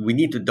 that we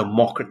need to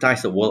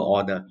democratize the world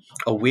order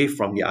away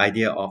from the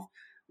idea of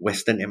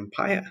Western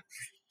empire.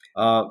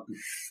 Uh,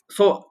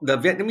 so the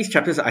Vietnamese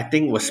chapters, I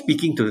think, was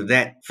speaking to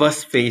that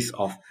first phase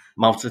of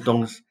Mao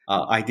Zedong's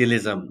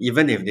idealism,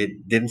 even if they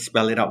didn't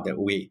spell it out that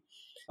way.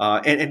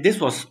 And this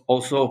was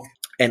also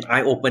an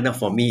eye opener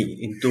for me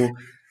into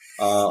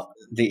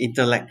the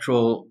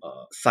intellectual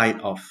side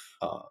of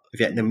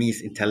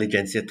Vietnamese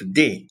intelligentsia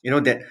today.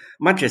 That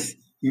much as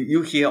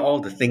you hear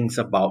all the things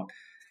about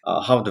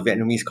how the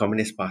Vietnamese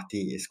Communist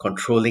Party is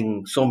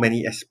controlling so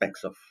many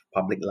aspects of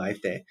public life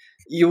there,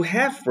 you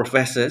have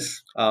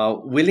professors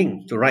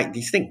willing to write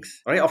these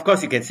things. Right? Of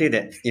course, you can say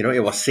that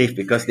it was safe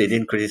because they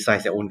didn't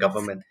criticize their own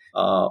government.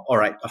 All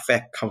right, a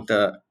fair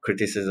counter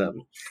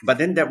criticism. But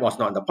then that was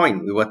not the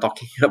point. We were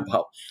talking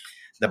about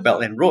the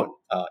Belt and Road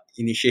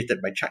initiated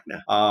by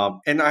China.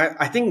 And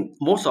I think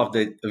most of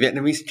the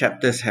Vietnamese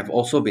chapters have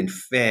also been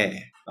fair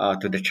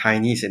to the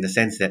Chinese in the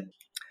sense that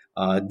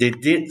they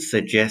did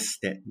suggest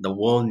that the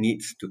world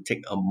needs to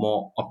take a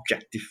more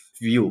objective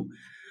view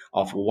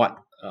of what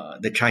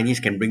the Chinese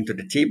can bring to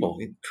the table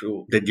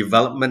through the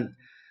development,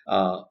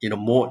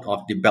 mode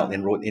of the Belt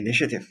and Road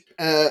Initiative.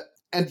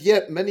 And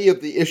yet, many of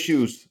the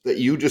issues that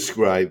you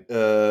describe,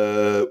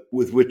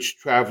 with which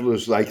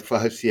travelers like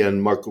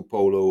Fahasian, Marco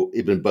Polo,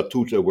 Ibn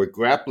Battuta were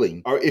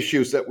grappling, are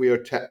issues that we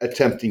are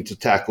attempting to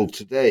tackle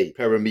today.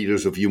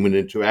 Parameters of human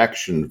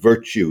interaction,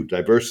 virtue,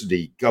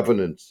 diversity,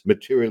 governance,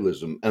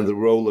 materialism, and the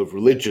role of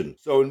religion.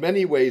 So in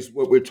many ways,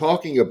 what we're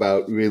talking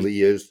about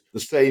really is the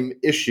same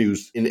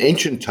issues in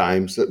ancient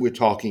times that we're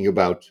talking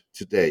about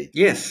today.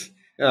 Yes,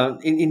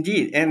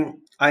 indeed. And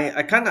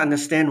I can't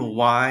understand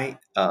why,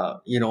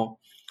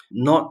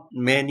 not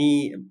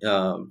many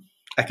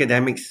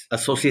academics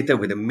associated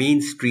with the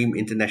mainstream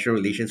international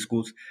relations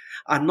schools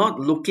are not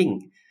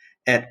looking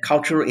at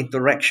cultural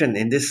interaction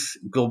in this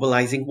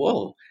globalizing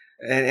world.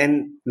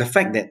 And the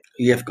fact that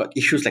you have got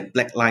issues like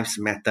Black Lives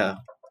Matter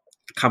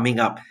coming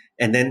up,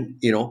 and then,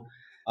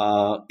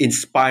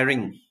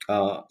 inspiring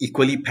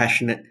equally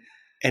passionate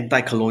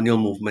anti-colonial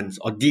movements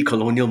or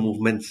decolonial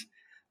movements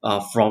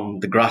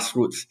from the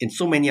grassroots in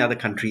so many other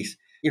countries,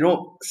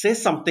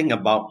 says something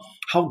about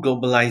how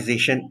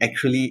globalization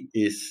actually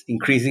is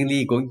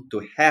increasingly going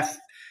to have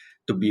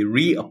to be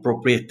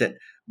reappropriated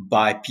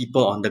by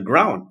people on the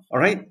ground. All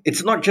right.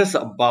 It's not just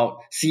about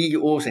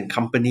CEOs and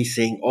companies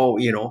saying,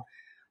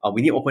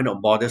 we need to open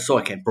up borders so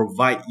I can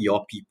provide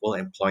your people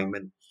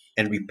employment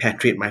and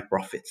repatriate my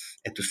profits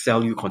and to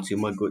sell you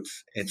consumer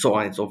goods and so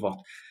on and so forth.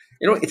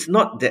 It's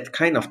not that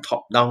kind of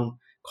top-down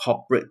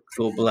corporate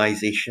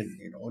globalization,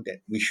 that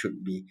we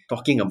should be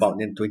talking about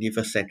in the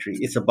 21st century.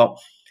 It's about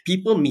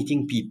people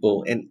meeting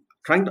people and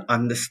trying to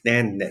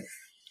understand that,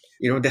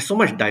 there's so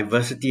much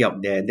diversity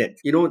out there that,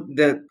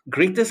 the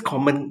greatest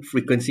common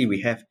frequency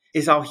we have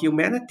is our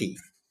humanity.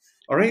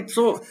 All right.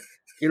 So,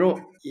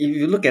 if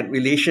you look at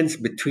relations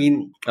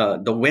between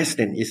the West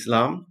and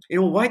Islam,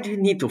 why do you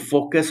need to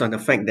focus on the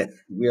fact that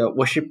we are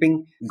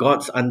worshipping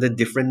gods under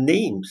different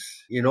names,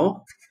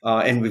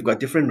 and we've got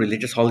different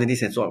religious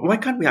holidays and so on? Why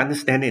can't we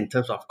understand it in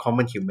terms of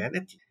common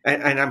humanity?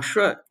 And I'm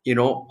sure,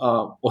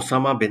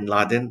 Osama bin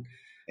Laden,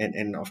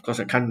 and of course,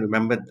 I can't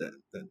remember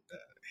the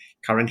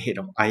current head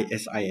of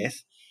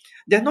ISIS.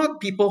 They're not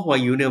people who are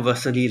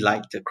universally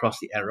liked across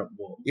the Arab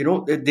world.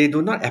 They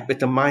do not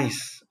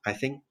epitomize, I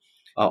think,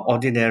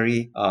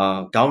 ordinary,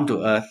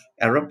 down-to-earth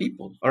Arab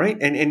people. All right.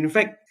 And in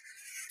fact,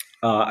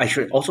 I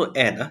should also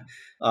add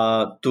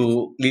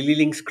to Lily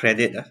Ling's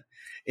credit,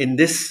 in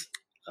this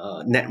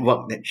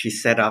network that she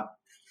set up,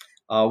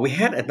 we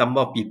had a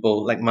number of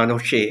people like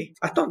Manouche.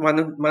 I thought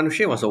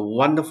Manouche was a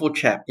wonderful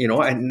chap.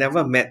 I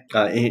never met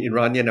an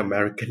Iranian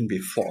American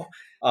before.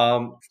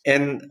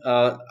 And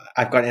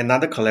I've got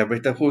another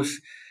collaborator who's,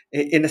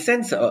 in a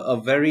sense, a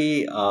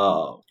very,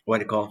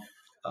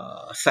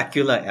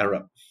 secular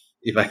Arab,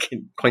 if I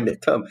can coin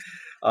that term.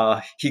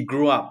 He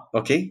grew up,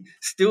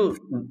 still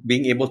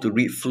being able to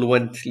read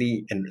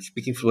fluently and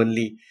speaking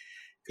fluently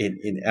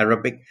in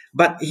Arabic,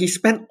 but he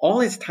spent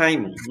all his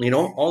time,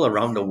 all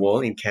around the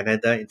world, in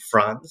Canada, in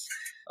France,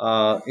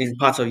 in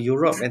parts of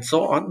Europe, and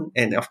so on.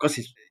 And of course,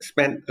 he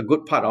spent a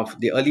good part of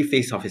the early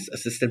phase of his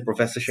assistant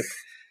professorship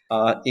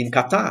in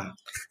Qatar.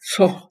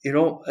 So,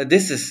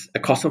 this is a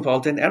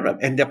cosmopolitan Arab,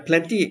 and there are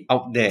plenty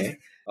out there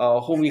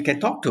whom you can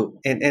talk to.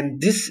 And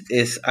this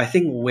is, I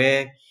think,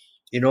 where,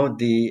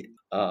 the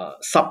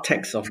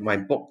subtext of my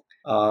book,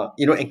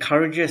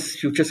 encourages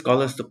future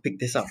scholars to pick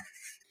this up.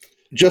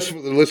 Just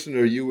for the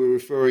listener, you were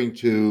referring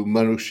to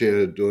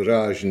Manouchehr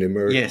Doraj,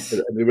 Yes.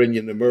 an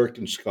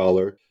Iranian-American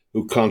scholar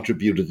who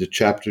contributed the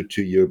chapter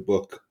to your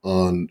book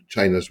on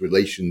China's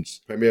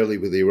relations, primarily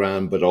with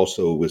Iran, but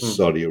also with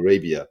Saudi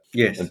Arabia.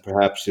 Yes. And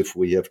perhaps if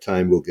we have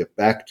time, we'll get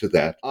back to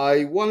that.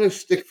 I want to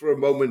stick for a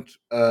moment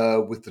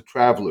with the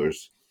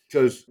travelers,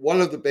 because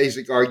one of the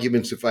basic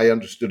arguments, if I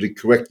understood it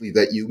correctly,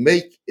 that you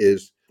make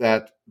is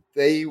that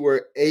they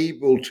were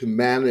able to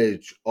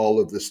manage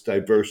all of this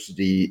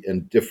diversity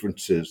and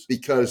differences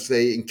because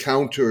they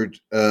encountered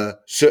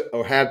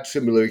or had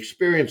similar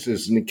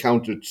experiences and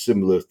encountered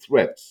similar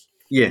threats.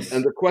 Yes.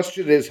 And the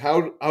question is,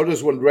 how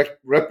does one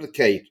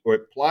replicate or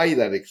apply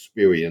that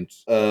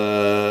experience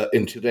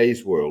in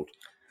today's world?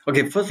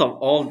 Okay, first of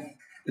all,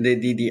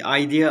 the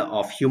idea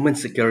of human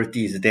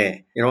security is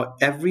there.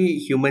 Every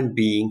human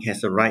being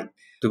has a right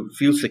to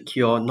feel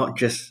secure, not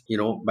just,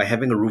 by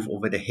having a roof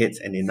over their heads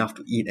and enough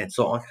to eat and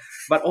so on,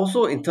 but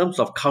also in terms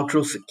of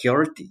cultural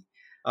security.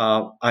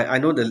 I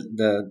know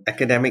the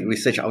academic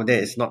research out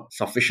there is not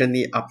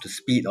sufficiently up to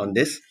speed on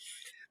this,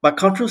 but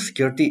cultural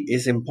security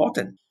is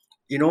important.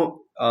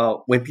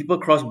 When people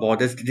cross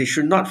borders, they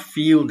should not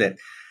feel that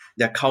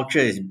their culture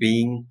is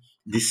being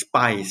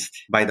despised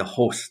by the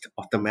host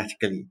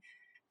automatically.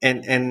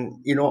 And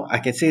I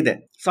can say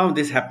that some of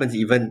this happens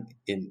even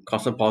in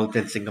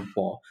cosmopolitan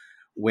Singapore,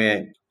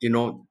 where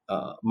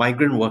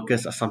migrant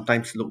workers are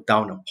sometimes looked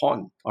down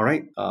upon, all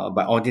right,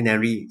 by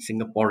ordinary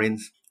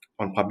Singaporeans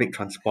on public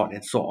transport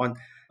and so on.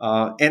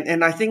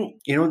 And I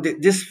think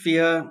this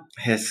fear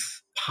has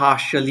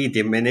partially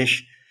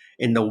diminished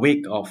in the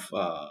wake of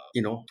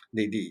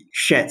the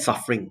shared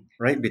suffering,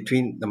 right,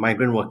 between the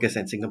migrant workers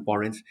and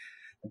Singaporeans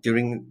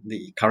during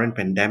the current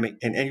pandemic.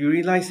 And you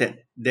realize that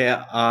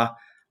there are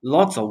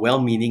lots of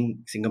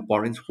well-meaning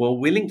Singaporeans who are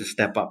willing to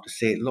step up to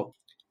say, look,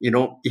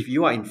 if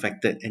you are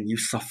infected and you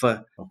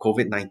suffer from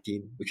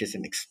COVID-19, which is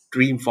an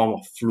extreme form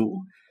of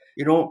flu,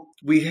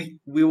 we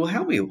will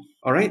help you.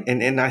 All right.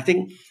 And I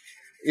think,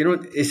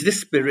 it's this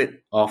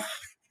spirit of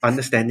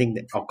understanding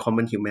that our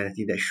common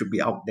humanity that should be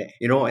out there,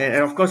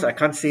 and of course I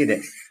can't say that,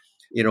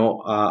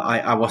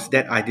 I was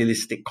that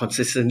idealistic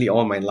consistently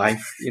all my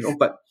life,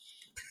 but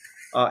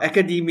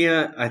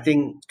academia, I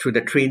think, through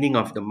the training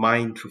of the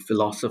mind, through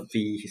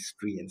philosophy,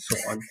 history, and so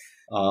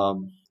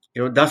on,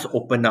 does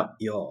open up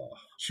your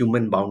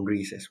human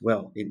boundaries as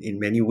well in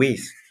many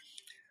ways.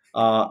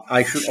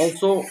 I should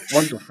also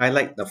want to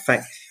highlight the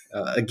fact,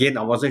 again,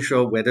 I wasn't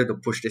sure whether to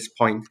push this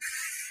point,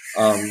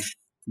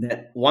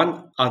 that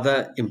one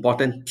other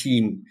important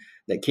theme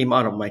that came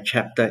out of my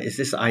chapter is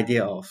this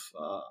idea of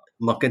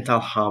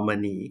mercantile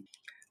harmony,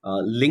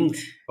 linked,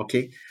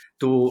 okay,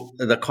 to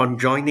the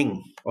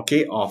conjoining,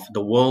 okay, of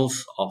the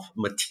worlds of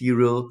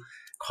material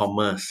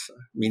commerce,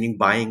 meaning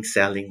buying,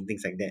 selling,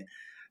 things like that,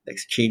 the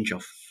exchange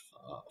of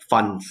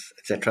funds,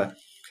 etc.,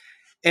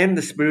 and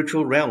the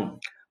spiritual realm.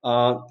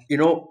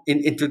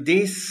 In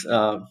today's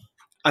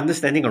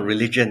understanding of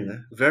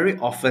religion, very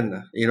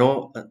often,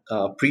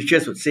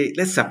 preachers would say,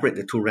 let's separate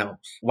the two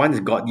realms. One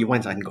is godly, one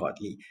is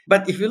ungodly.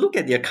 But if you look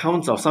at the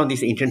accounts of some of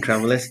these ancient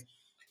travelers,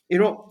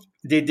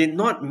 they did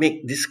not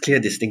make this clear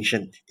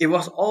distinction. It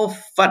was all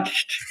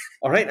fudged.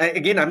 All right.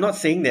 Again, I'm not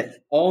saying that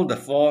all the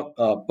four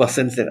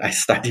persons that I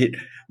studied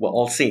were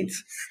all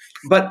saints,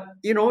 but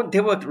they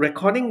were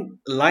recording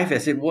life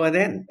as it were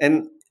then.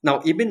 And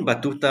now Ibn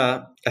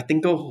Battuta, a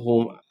thinker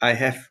whom I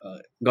have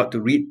got to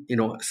read,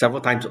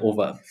 several times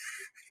over,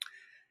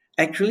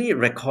 actually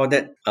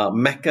recorded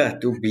Mecca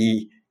to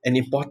be an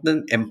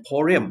important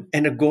emporium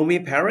and a gourmet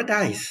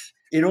paradise.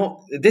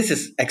 This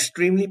is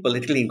extremely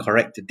politically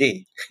incorrect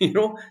today.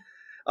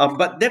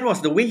 But that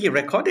was the way he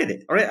recorded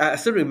it. All right, I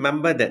still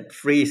remember that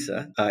phrase,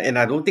 and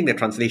I don't think the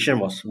translation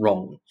was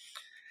wrong.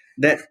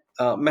 That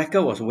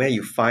Mecca was where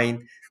you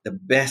find the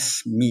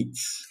best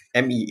meats,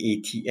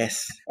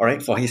 meats. All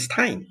right, for his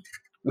time,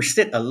 which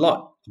said a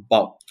lot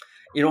about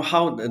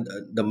how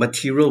the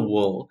material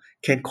world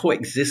can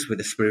coexist with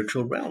the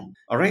spiritual realm.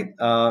 All right,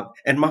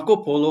 and Marco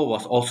Polo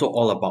was also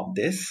all about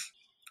this.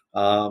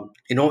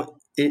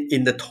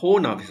 In the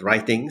tone of his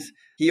writings,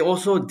 he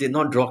also did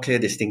not draw clear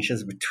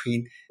distinctions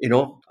between,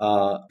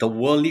 the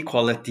worldly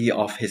quality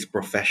of his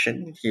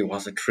profession. He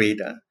was a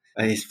trader,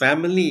 and his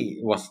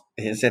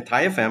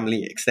entire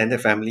family,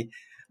 extended family,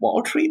 were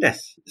all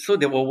traders. So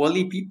they were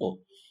worldly people.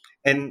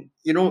 And,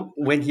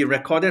 when he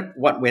recorded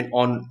what went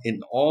on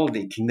in all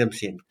the kingdoms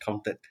he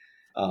encountered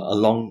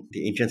along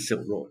the ancient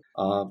Silk Road,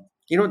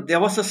 there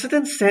was a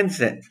certain sense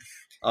that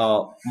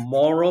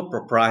moral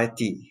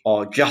propriety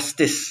or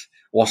justice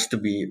was to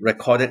be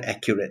recorded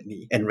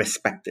accurately and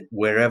respected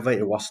wherever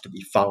it was to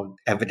be found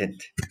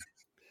evident.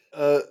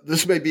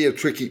 This may be a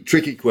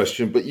tricky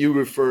question, but you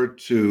referred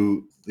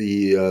to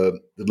the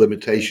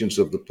limitations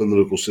of the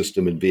political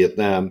system in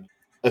Vietnam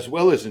as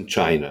well as in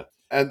China.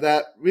 And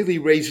that really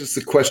raises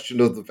the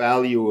question of the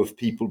value of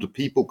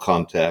people-to-people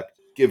contact,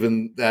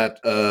 given that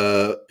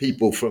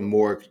people from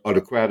more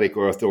autocratic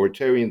or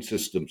authoritarian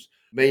systems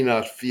may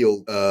not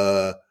feel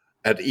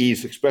at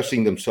ease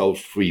expressing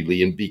themselves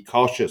freely and be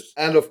cautious.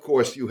 And of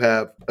course, you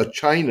have a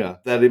China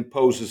that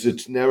imposes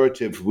its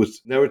narrative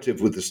with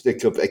the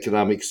stick of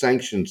economic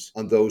sanctions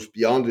on those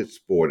beyond its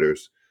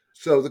borders.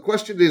 So the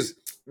question is,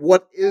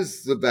 what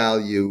is the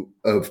value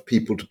of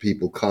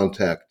people-to-people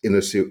contact in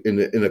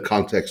a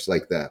context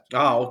like that?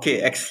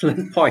 Okay,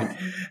 excellent point.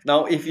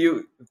 Now, if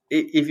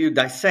you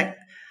dissect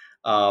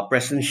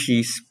President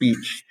Xi's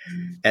speech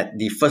at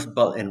the First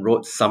Belt and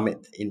Road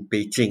Summit in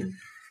Beijing,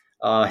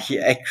 he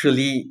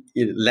actually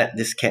let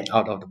this cat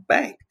out of the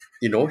bag.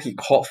 He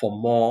called for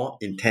more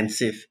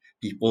intensive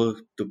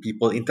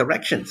people-to-people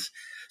interactions.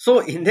 So,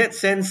 in that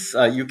sense,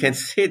 you can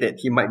say that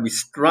he might be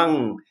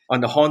strung on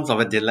the horns of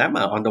a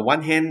dilemma. On the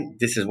one hand,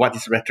 this is what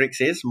his rhetoric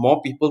says: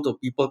 more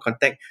people-to-people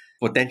contact,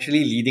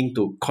 potentially leading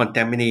to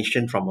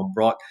contamination from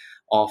abroad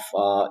of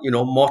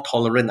more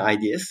tolerant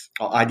ideas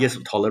or ideas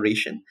of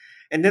toleration.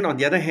 And then on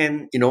the other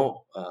hand,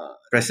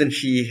 President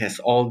Xi has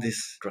all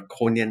these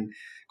draconian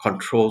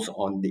controls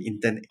on the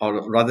internet,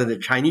 or rather the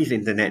Chinese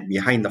internet,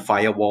 behind the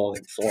firewall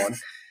and so on.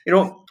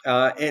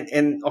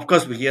 And of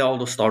course we hear all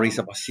those stories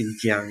about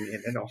Xinjiang,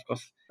 and of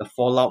course the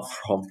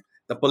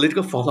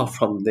political fallout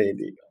from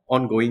the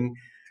ongoing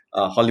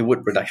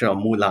Hollywood production of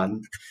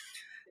Mulan.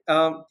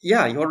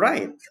 Yeah, you're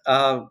right.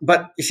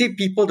 But you see,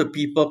 people to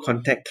people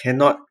contact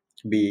cannot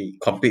be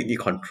completely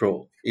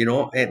controlled.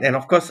 And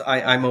of course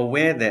I'm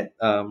aware that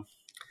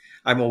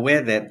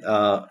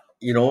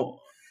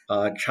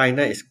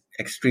China is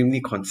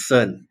extremely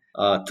concerned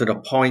to the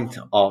point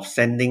of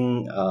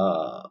sending,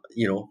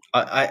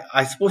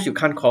 I suppose you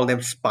can't call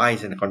them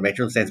spies in a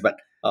conventional sense, but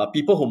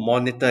people who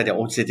monitor their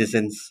own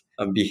citizens'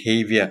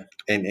 behavior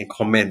and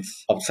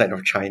comments outside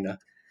of China.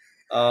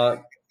 Uh,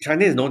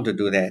 China is known to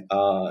do that.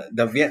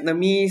 The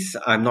Vietnamese,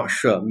 I'm not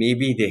sure.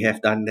 Maybe they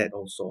have done that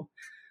also.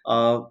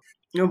 Uh,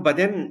 but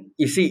then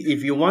you see,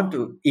 if you want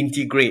to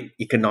integrate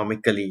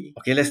economically,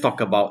 okay, let's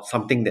talk about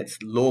something that's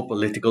low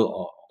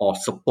political or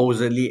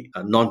supposedly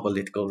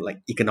non-political, like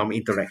economic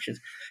interactions.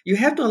 You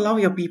have to allow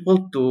your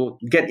people to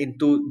get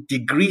into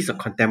degrees of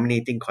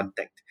contaminating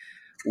contact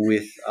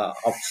with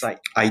outside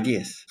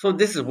ideas. So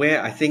this is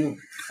where I think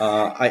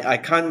I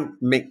can't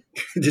make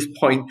this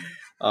point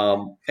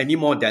any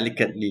more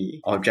delicately,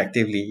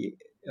 objectively.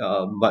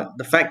 But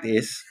the fact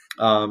is,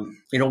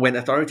 when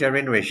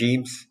authoritarian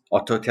regimes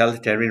or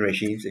totalitarian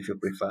regimes, if you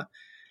prefer,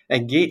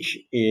 engage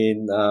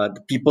in the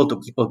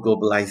people-to-people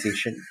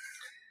globalization,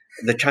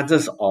 the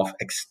chances of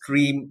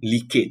extreme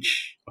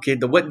leakage. Okay,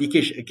 the word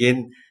leakage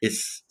again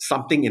is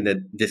something in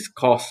the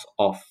discourse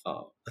of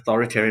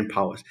authoritarian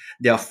powers.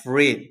 They're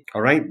afraid,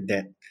 all right,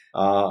 that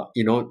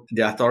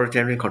the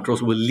authoritarian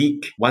controls will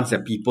leak once the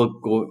people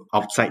go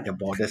outside their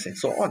borders and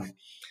so on.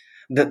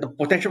 The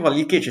potential for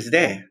leakage is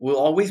there, will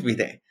always be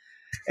there.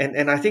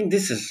 And I think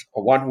this is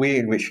one way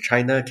in which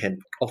China can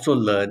also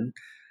learn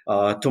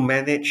to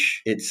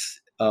manage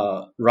its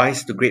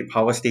rise to great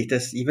power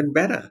status even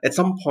better. At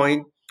some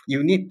point,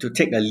 you need to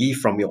take a leaf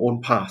from your own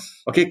past.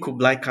 Okay,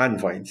 Kublai Khan,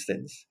 for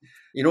instance.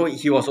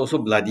 He was also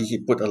bloody. He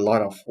put a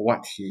lot of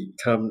what he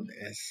termed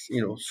as,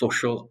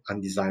 social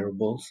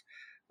undesirables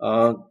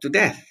to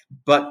death.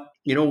 But,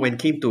 when it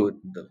came to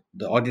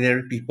the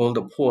ordinary people,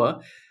 the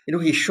poor,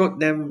 he showed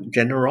them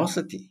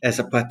generosity as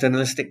a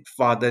paternalistic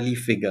fatherly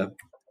figure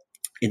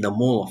in the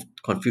mold of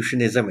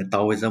Confucianism and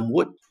Taoism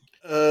would.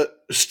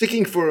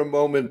 Sticking for a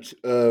moment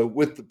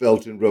with the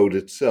Belt and Road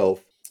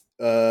itself,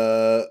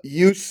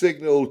 you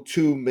signal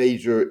two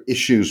major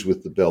issues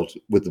with the Belt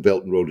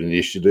and Road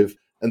Initiative,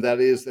 and that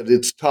is that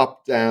it's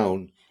top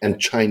down and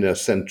China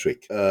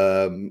centric.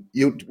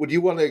 Would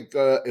you want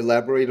to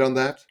elaborate on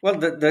that? Well,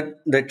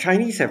 the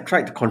Chinese have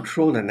tried to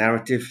control the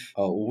narrative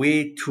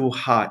way too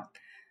hard,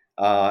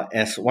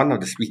 as one of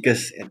the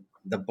speakers at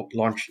the book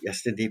launch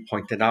yesterday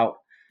pointed out.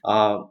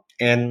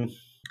 And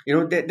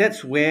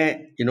that's where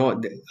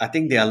I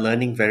think they are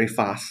learning very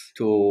fast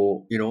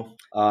to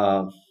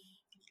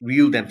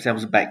reel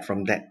themselves back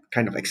from that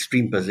kind of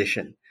extreme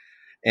position,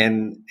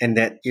 and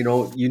that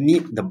you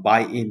need the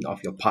buy-in of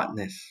your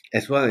partners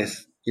as well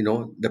as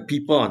the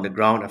people on the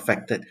ground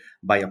affected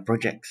by your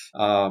projects,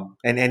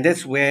 and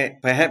that's where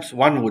perhaps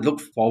one would look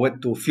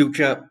forward to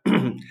future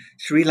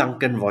Sri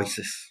Lankan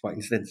voices, for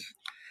instance,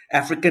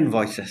 African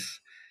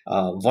voices,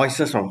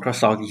 voices from across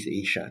Southeast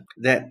Asia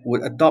that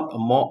would adopt a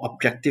more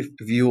objective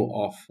view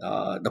of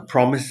the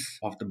promise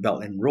of the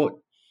Belt and Road,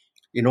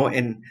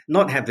 and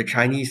not have the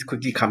Chinese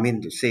quickly come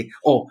in to say,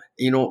 oh,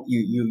 you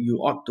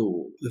ought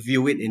to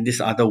view it in this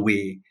other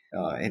way,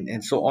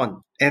 and so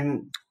on.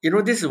 And,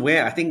 this is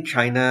where I think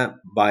China,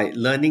 by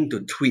learning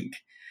to tweak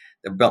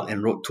the Belt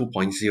and Road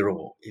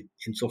 2.0,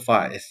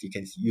 insofar as you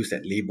can use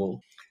that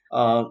label,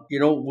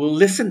 will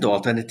listen to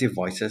alternative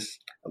voices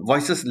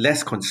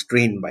less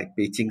constrained by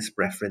Beijing's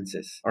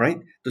preferences, all right,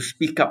 to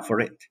speak up for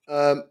it.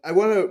 I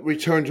want to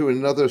return to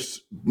another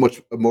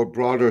much more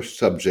broader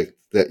subject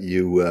that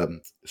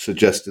you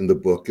suggest in the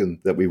book and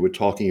that we were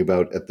talking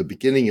about at the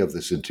beginning of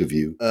this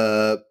interview,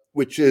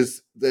 which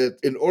is that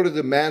in order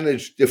to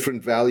manage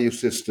different value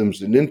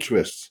systems and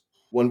interests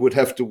one would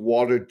have to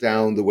water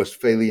down the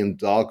Westphalian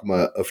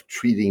dogma of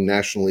treating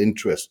national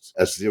interests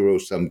as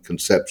zero-sum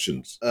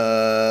conceptions.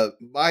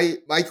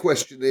 My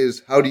question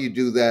is, how do you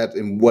do that,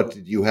 and what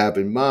did you have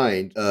in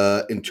mind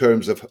in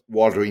terms of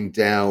watering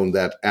down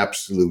the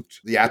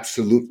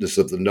absoluteness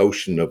of the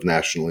notion of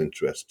national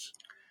interests?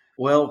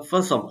 Well,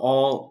 first of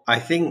all, I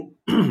think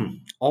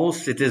all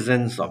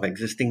citizens of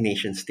existing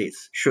nation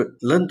states should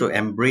learn to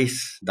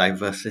embrace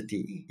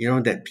diversity.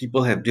 That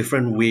people have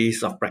different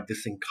ways of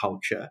practicing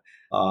culture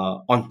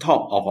on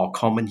top of our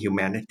common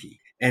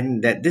humanity,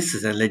 and that this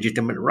is a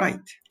legitimate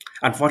right.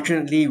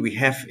 Unfortunately, we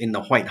have in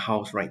the White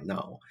House right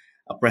now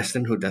a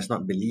president who does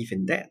not believe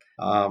in that.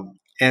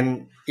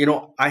 And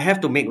I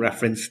have to make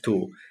reference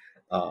to,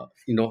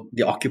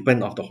 the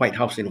occupant of the White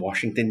House in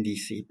Washington,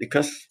 D.C.,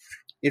 because,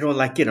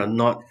 like it or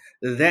not,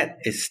 that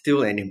is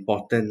still an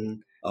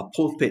important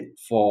pulpit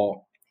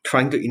for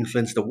trying to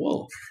influence the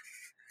world.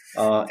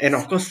 And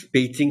of course,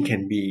 Beijing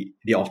can be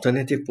the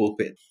alternative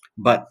pulpit,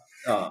 but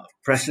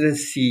President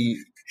Xi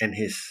and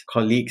his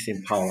colleagues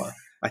in power,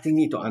 I think,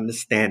 need to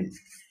understand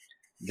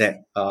that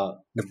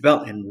the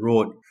Belt and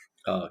Road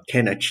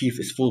can achieve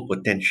its full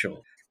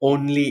potential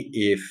only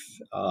if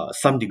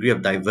some degree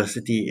of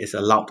diversity is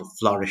allowed to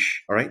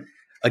flourish, all right,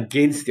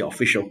 against the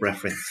official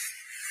preference.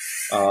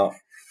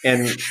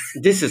 And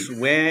this is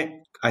where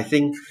I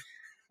think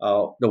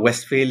the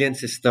Westphalian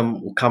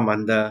system will come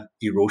under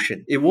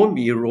erosion. It won't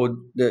be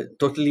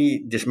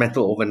totally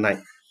dismantled overnight,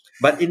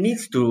 but it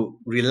needs to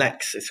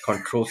relax its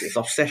controls, its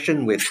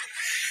obsession with,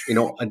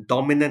 a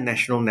dominant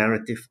national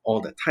narrative all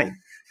the time.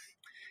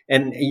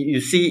 And you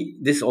see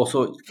this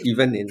also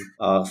even in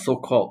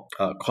so-called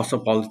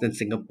cosmopolitan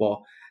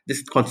Singapore,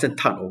 this constant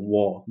tug of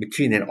war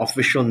between an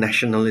official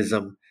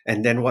nationalism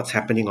and then what's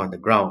happening on the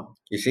ground,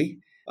 you see?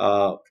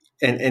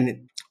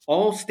 And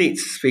all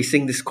states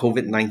facing this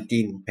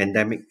COVID-19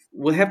 pandemic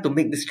will have to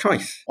make this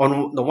choice.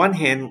 On the one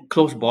hand,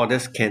 closed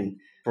borders can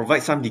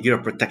provide some degree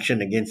of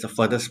protection against the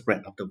further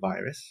spread of the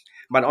virus.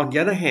 But on the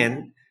other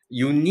hand,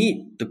 you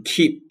need to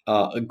keep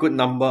a good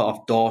number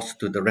of doors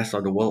to the rest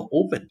of the world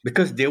open,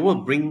 because they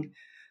will bring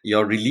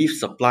your relief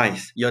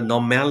supplies, your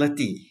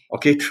normality,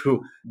 okay,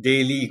 through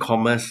daily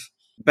commerce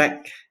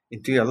back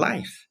into your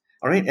life.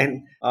 All right,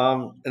 and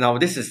now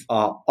this is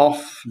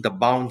off the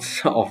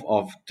bounds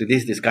of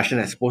today's discussion,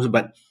 I suppose,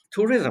 but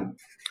tourism.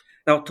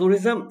 Now,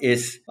 tourism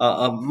is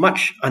a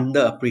much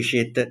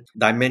underappreciated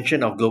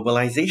dimension of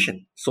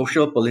globalization,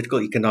 social,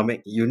 political,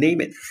 economic, you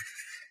name it.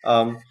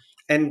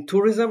 And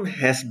tourism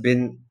has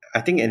been,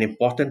 I think, an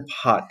important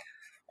part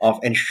of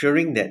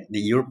ensuring that the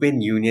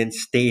European Union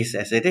stays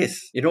as it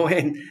is.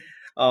 And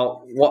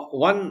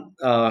one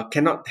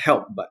cannot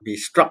help but be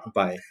struck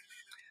by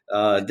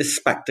this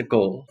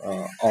spectacle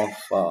of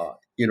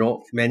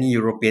many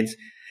Europeans,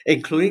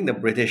 including the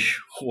British,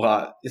 who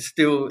are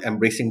still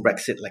embracing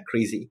Brexit like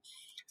crazy.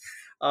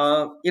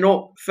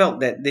 Felt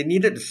that they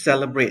needed to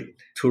celebrate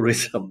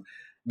tourism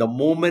the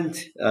moment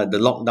the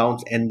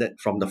lockdowns ended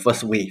from the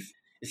first wave.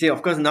 You see,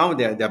 of course, now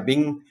they're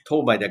being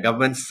told by their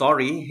government,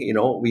 sorry,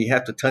 we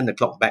have to turn the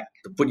clock back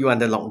to put you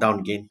under lockdown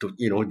again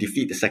to,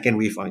 defeat the second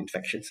wave of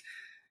infections.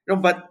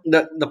 But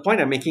the point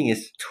I'm making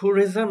is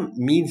tourism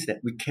means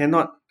that we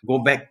cannot go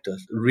back to a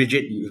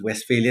rigid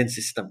Westphalian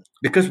system,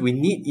 because we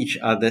need each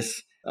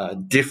other's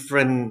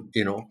different,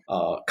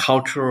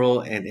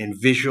 cultural and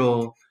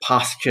visual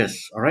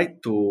pastures, all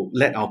right, to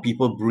let our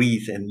people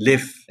breathe and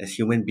live as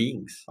human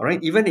beings, all right.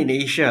 Even in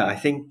Asia, I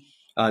think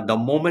the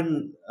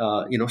moment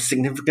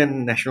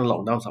significant national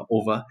lockdowns are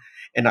over,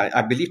 and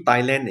I believe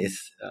Thailand is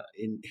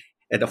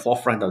at the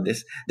forefront of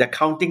this. They're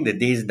counting the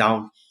days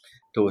down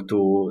to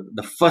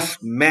the first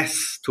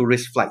mass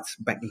tourist flights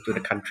back into the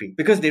country,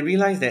 because they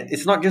realize that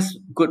it's not just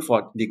good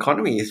for the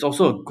economy, it's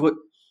also good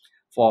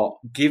for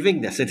giving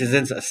their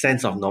citizens a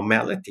sense of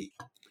normality.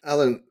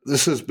 Alan,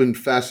 this has been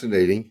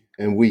fascinating,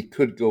 and we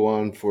could go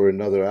on for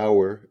another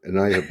hour, and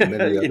I have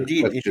many other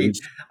questions. Indeed.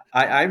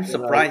 I'm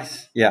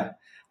surprised,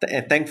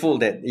 and thankful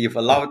that you've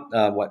allowed,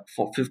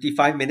 for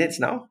 55 minutes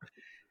now?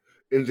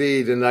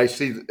 Indeed, and I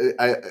see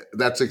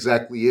that's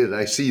exactly it.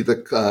 I see the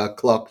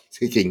clock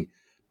ticking.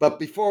 But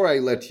before I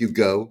let you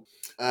go,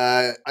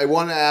 I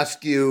want to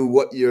ask you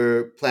what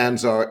your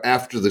plans are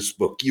after this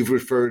book. You've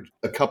referred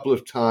a couple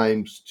of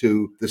times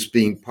to this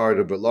being part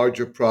of a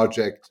larger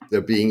project,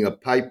 there being a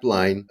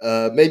pipeline.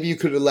 Maybe you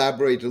could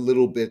elaborate a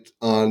little bit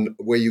on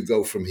where you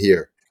go from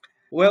here.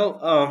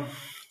 Well,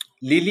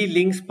 Lily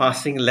Ling's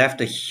passing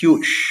left a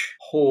huge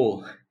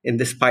hole in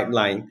this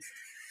pipeline,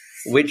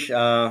 which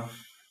a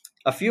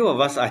few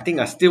of us, I think,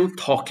 are still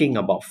talking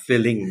about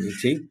filling, you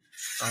see.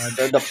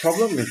 The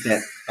problem is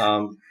that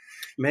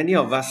many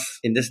of us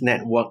in this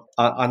network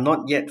are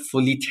not yet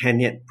fully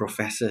tenured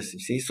professors, you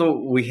see.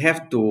 So we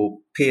have to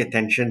pay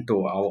attention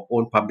to our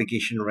own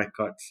publication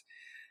records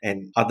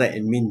and other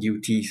admin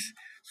duties.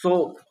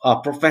 So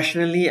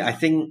professionally, I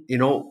think,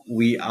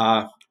 we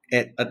are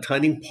at a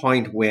turning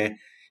point where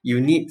you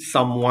need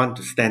someone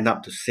to stand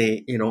up to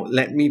say,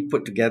 let me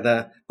put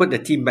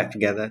the team back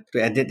together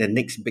to edit the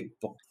next big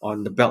book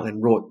on the Belt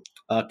and Road.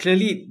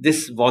 clearly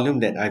this volume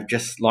that I've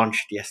just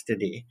launched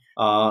yesterday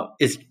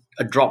is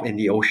a drop in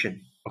the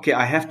ocean. Okay,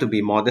 I have to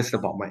be modest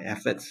about my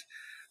efforts.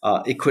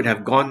 It could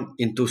have gone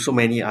into so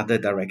many other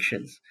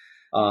directions.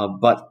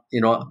 But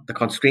the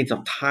constraints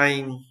of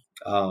time,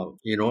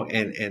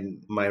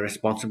 and my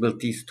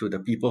responsibilities to the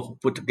people who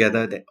put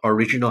together the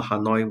original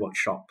Hanoi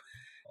workshop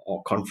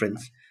or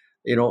conference,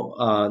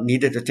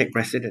 needed to take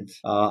precedence.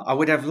 I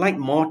would have liked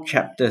more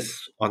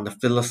chapters on the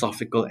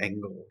philosophical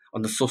angle,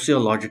 on the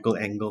sociological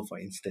angle, for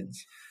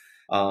instance.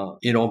 But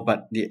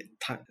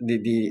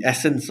the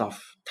essence of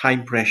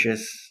time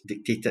pressures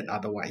dictated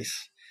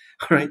otherwise.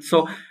 Right.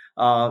 So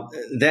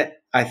that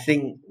I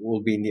think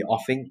will be in the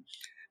offing.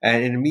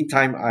 And in the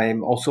meantime,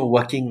 I'm also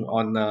working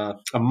on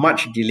a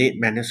much delayed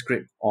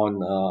manuscript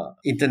on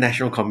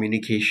international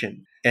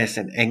communication as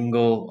an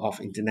angle of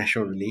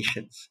international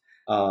relations.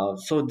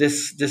 So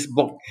this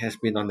book has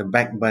been on the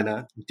back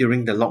burner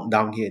during the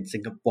lockdown here in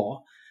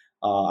Singapore.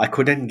 I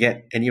couldn't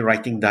get any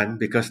writing done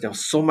because there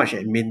was so much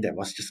admin that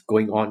was just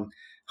going on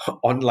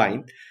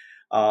online.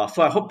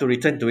 So I hope to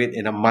return to it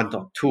in a month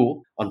or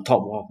two on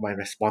top of my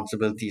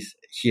responsibilities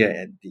here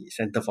at the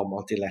Center for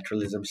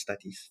Multilateralism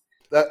Studies.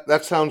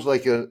 That sounds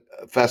like a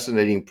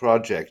fascinating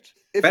project.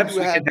 If Perhaps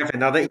you we had can have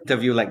another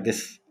interview like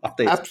this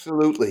after it's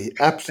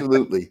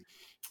absolutely.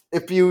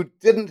 If you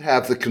didn't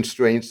have the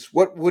constraints,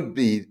 what would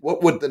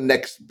the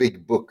next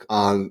big book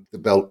on the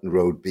Belt and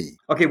Road be?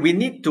 Okay, we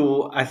need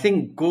to, I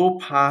think, go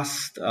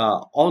past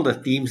all the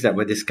themes that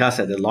were discussed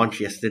at the launch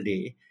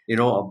yesterday,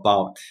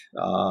 about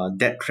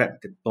debt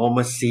trap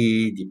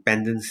diplomacy,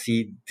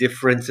 dependency,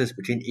 differences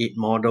between aid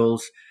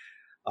models,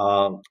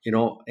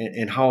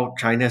 and how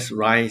China's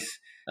rise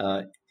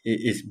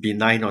is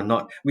benign or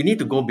not. We need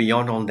to go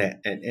beyond all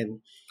that. And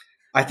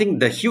I think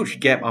the huge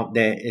gap out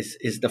there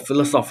is the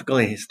philosophical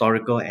and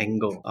historical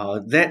angle.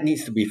 That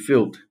needs to be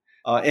filled.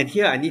 And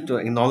here I need to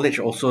acknowledge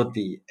also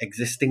the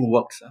existing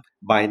works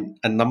by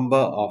a number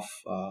of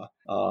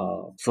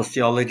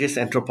sociologists,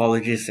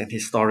 anthropologists, and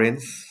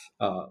historians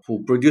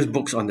who produced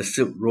books on the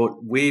Silk Road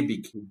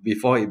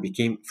before it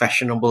became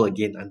fashionable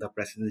again under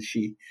President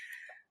Xi.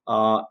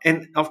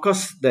 And of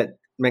course, that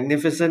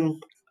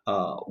magnificent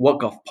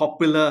work of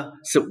popular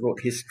Silk Road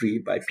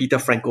history by Peter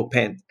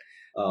Frankopan,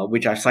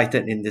 which I've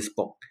cited in this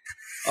book.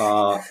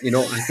 I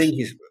think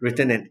he's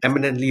written an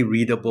eminently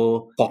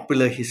readable,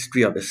 popular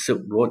history of the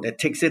Silk Road that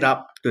takes it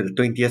up to the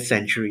 20th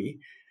century.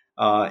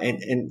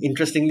 And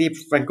interestingly,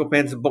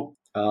 Frankopan's book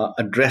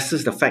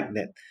addresses the fact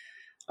that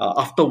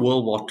after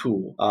World War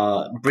II,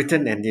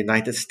 Britain and the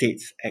United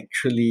States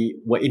actually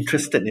were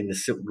interested in the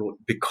Silk Road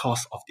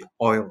because of the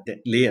oil that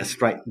lay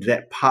astride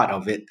that part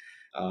of it,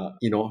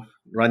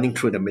 running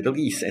through the Middle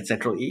East and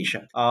Central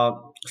Asia.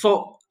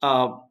 So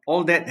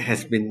all that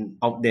has been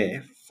out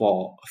there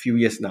for a few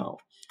years now.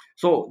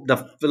 So the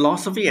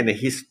philosophy and the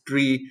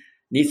history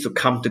needs to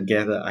come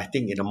together, I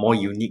think, in a more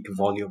unique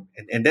volume.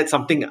 And that's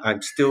something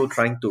I'm still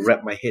trying to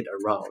wrap my head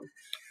around.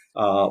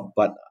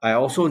 But I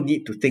also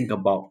need to think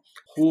about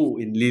who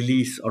in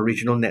Lily's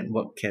original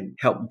network can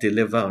help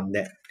deliver on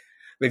that.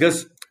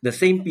 Because the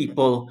same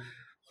people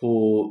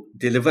who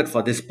delivered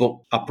for this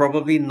book are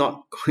probably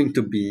not going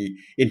to be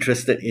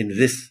interested in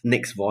this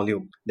next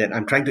volume that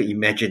I'm trying to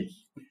imagine.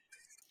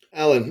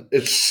 Alan,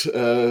 it's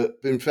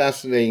been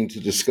fascinating to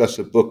discuss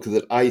a book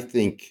that I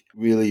think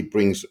really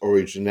brings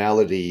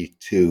originality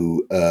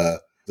to the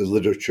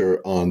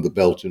literature on the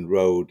Belt and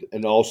Road,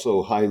 and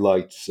also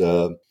highlights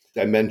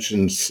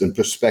dimensions and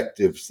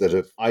perspectives that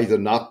have either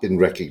not been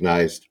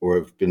recognized or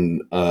have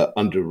been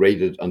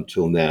underrated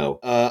until now.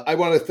 I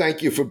want to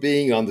thank you for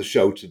being on the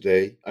show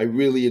today. I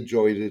really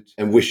enjoyed it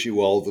and wish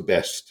you all the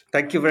best.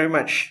 Thank you very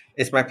much.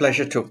 It's my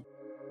pleasure too.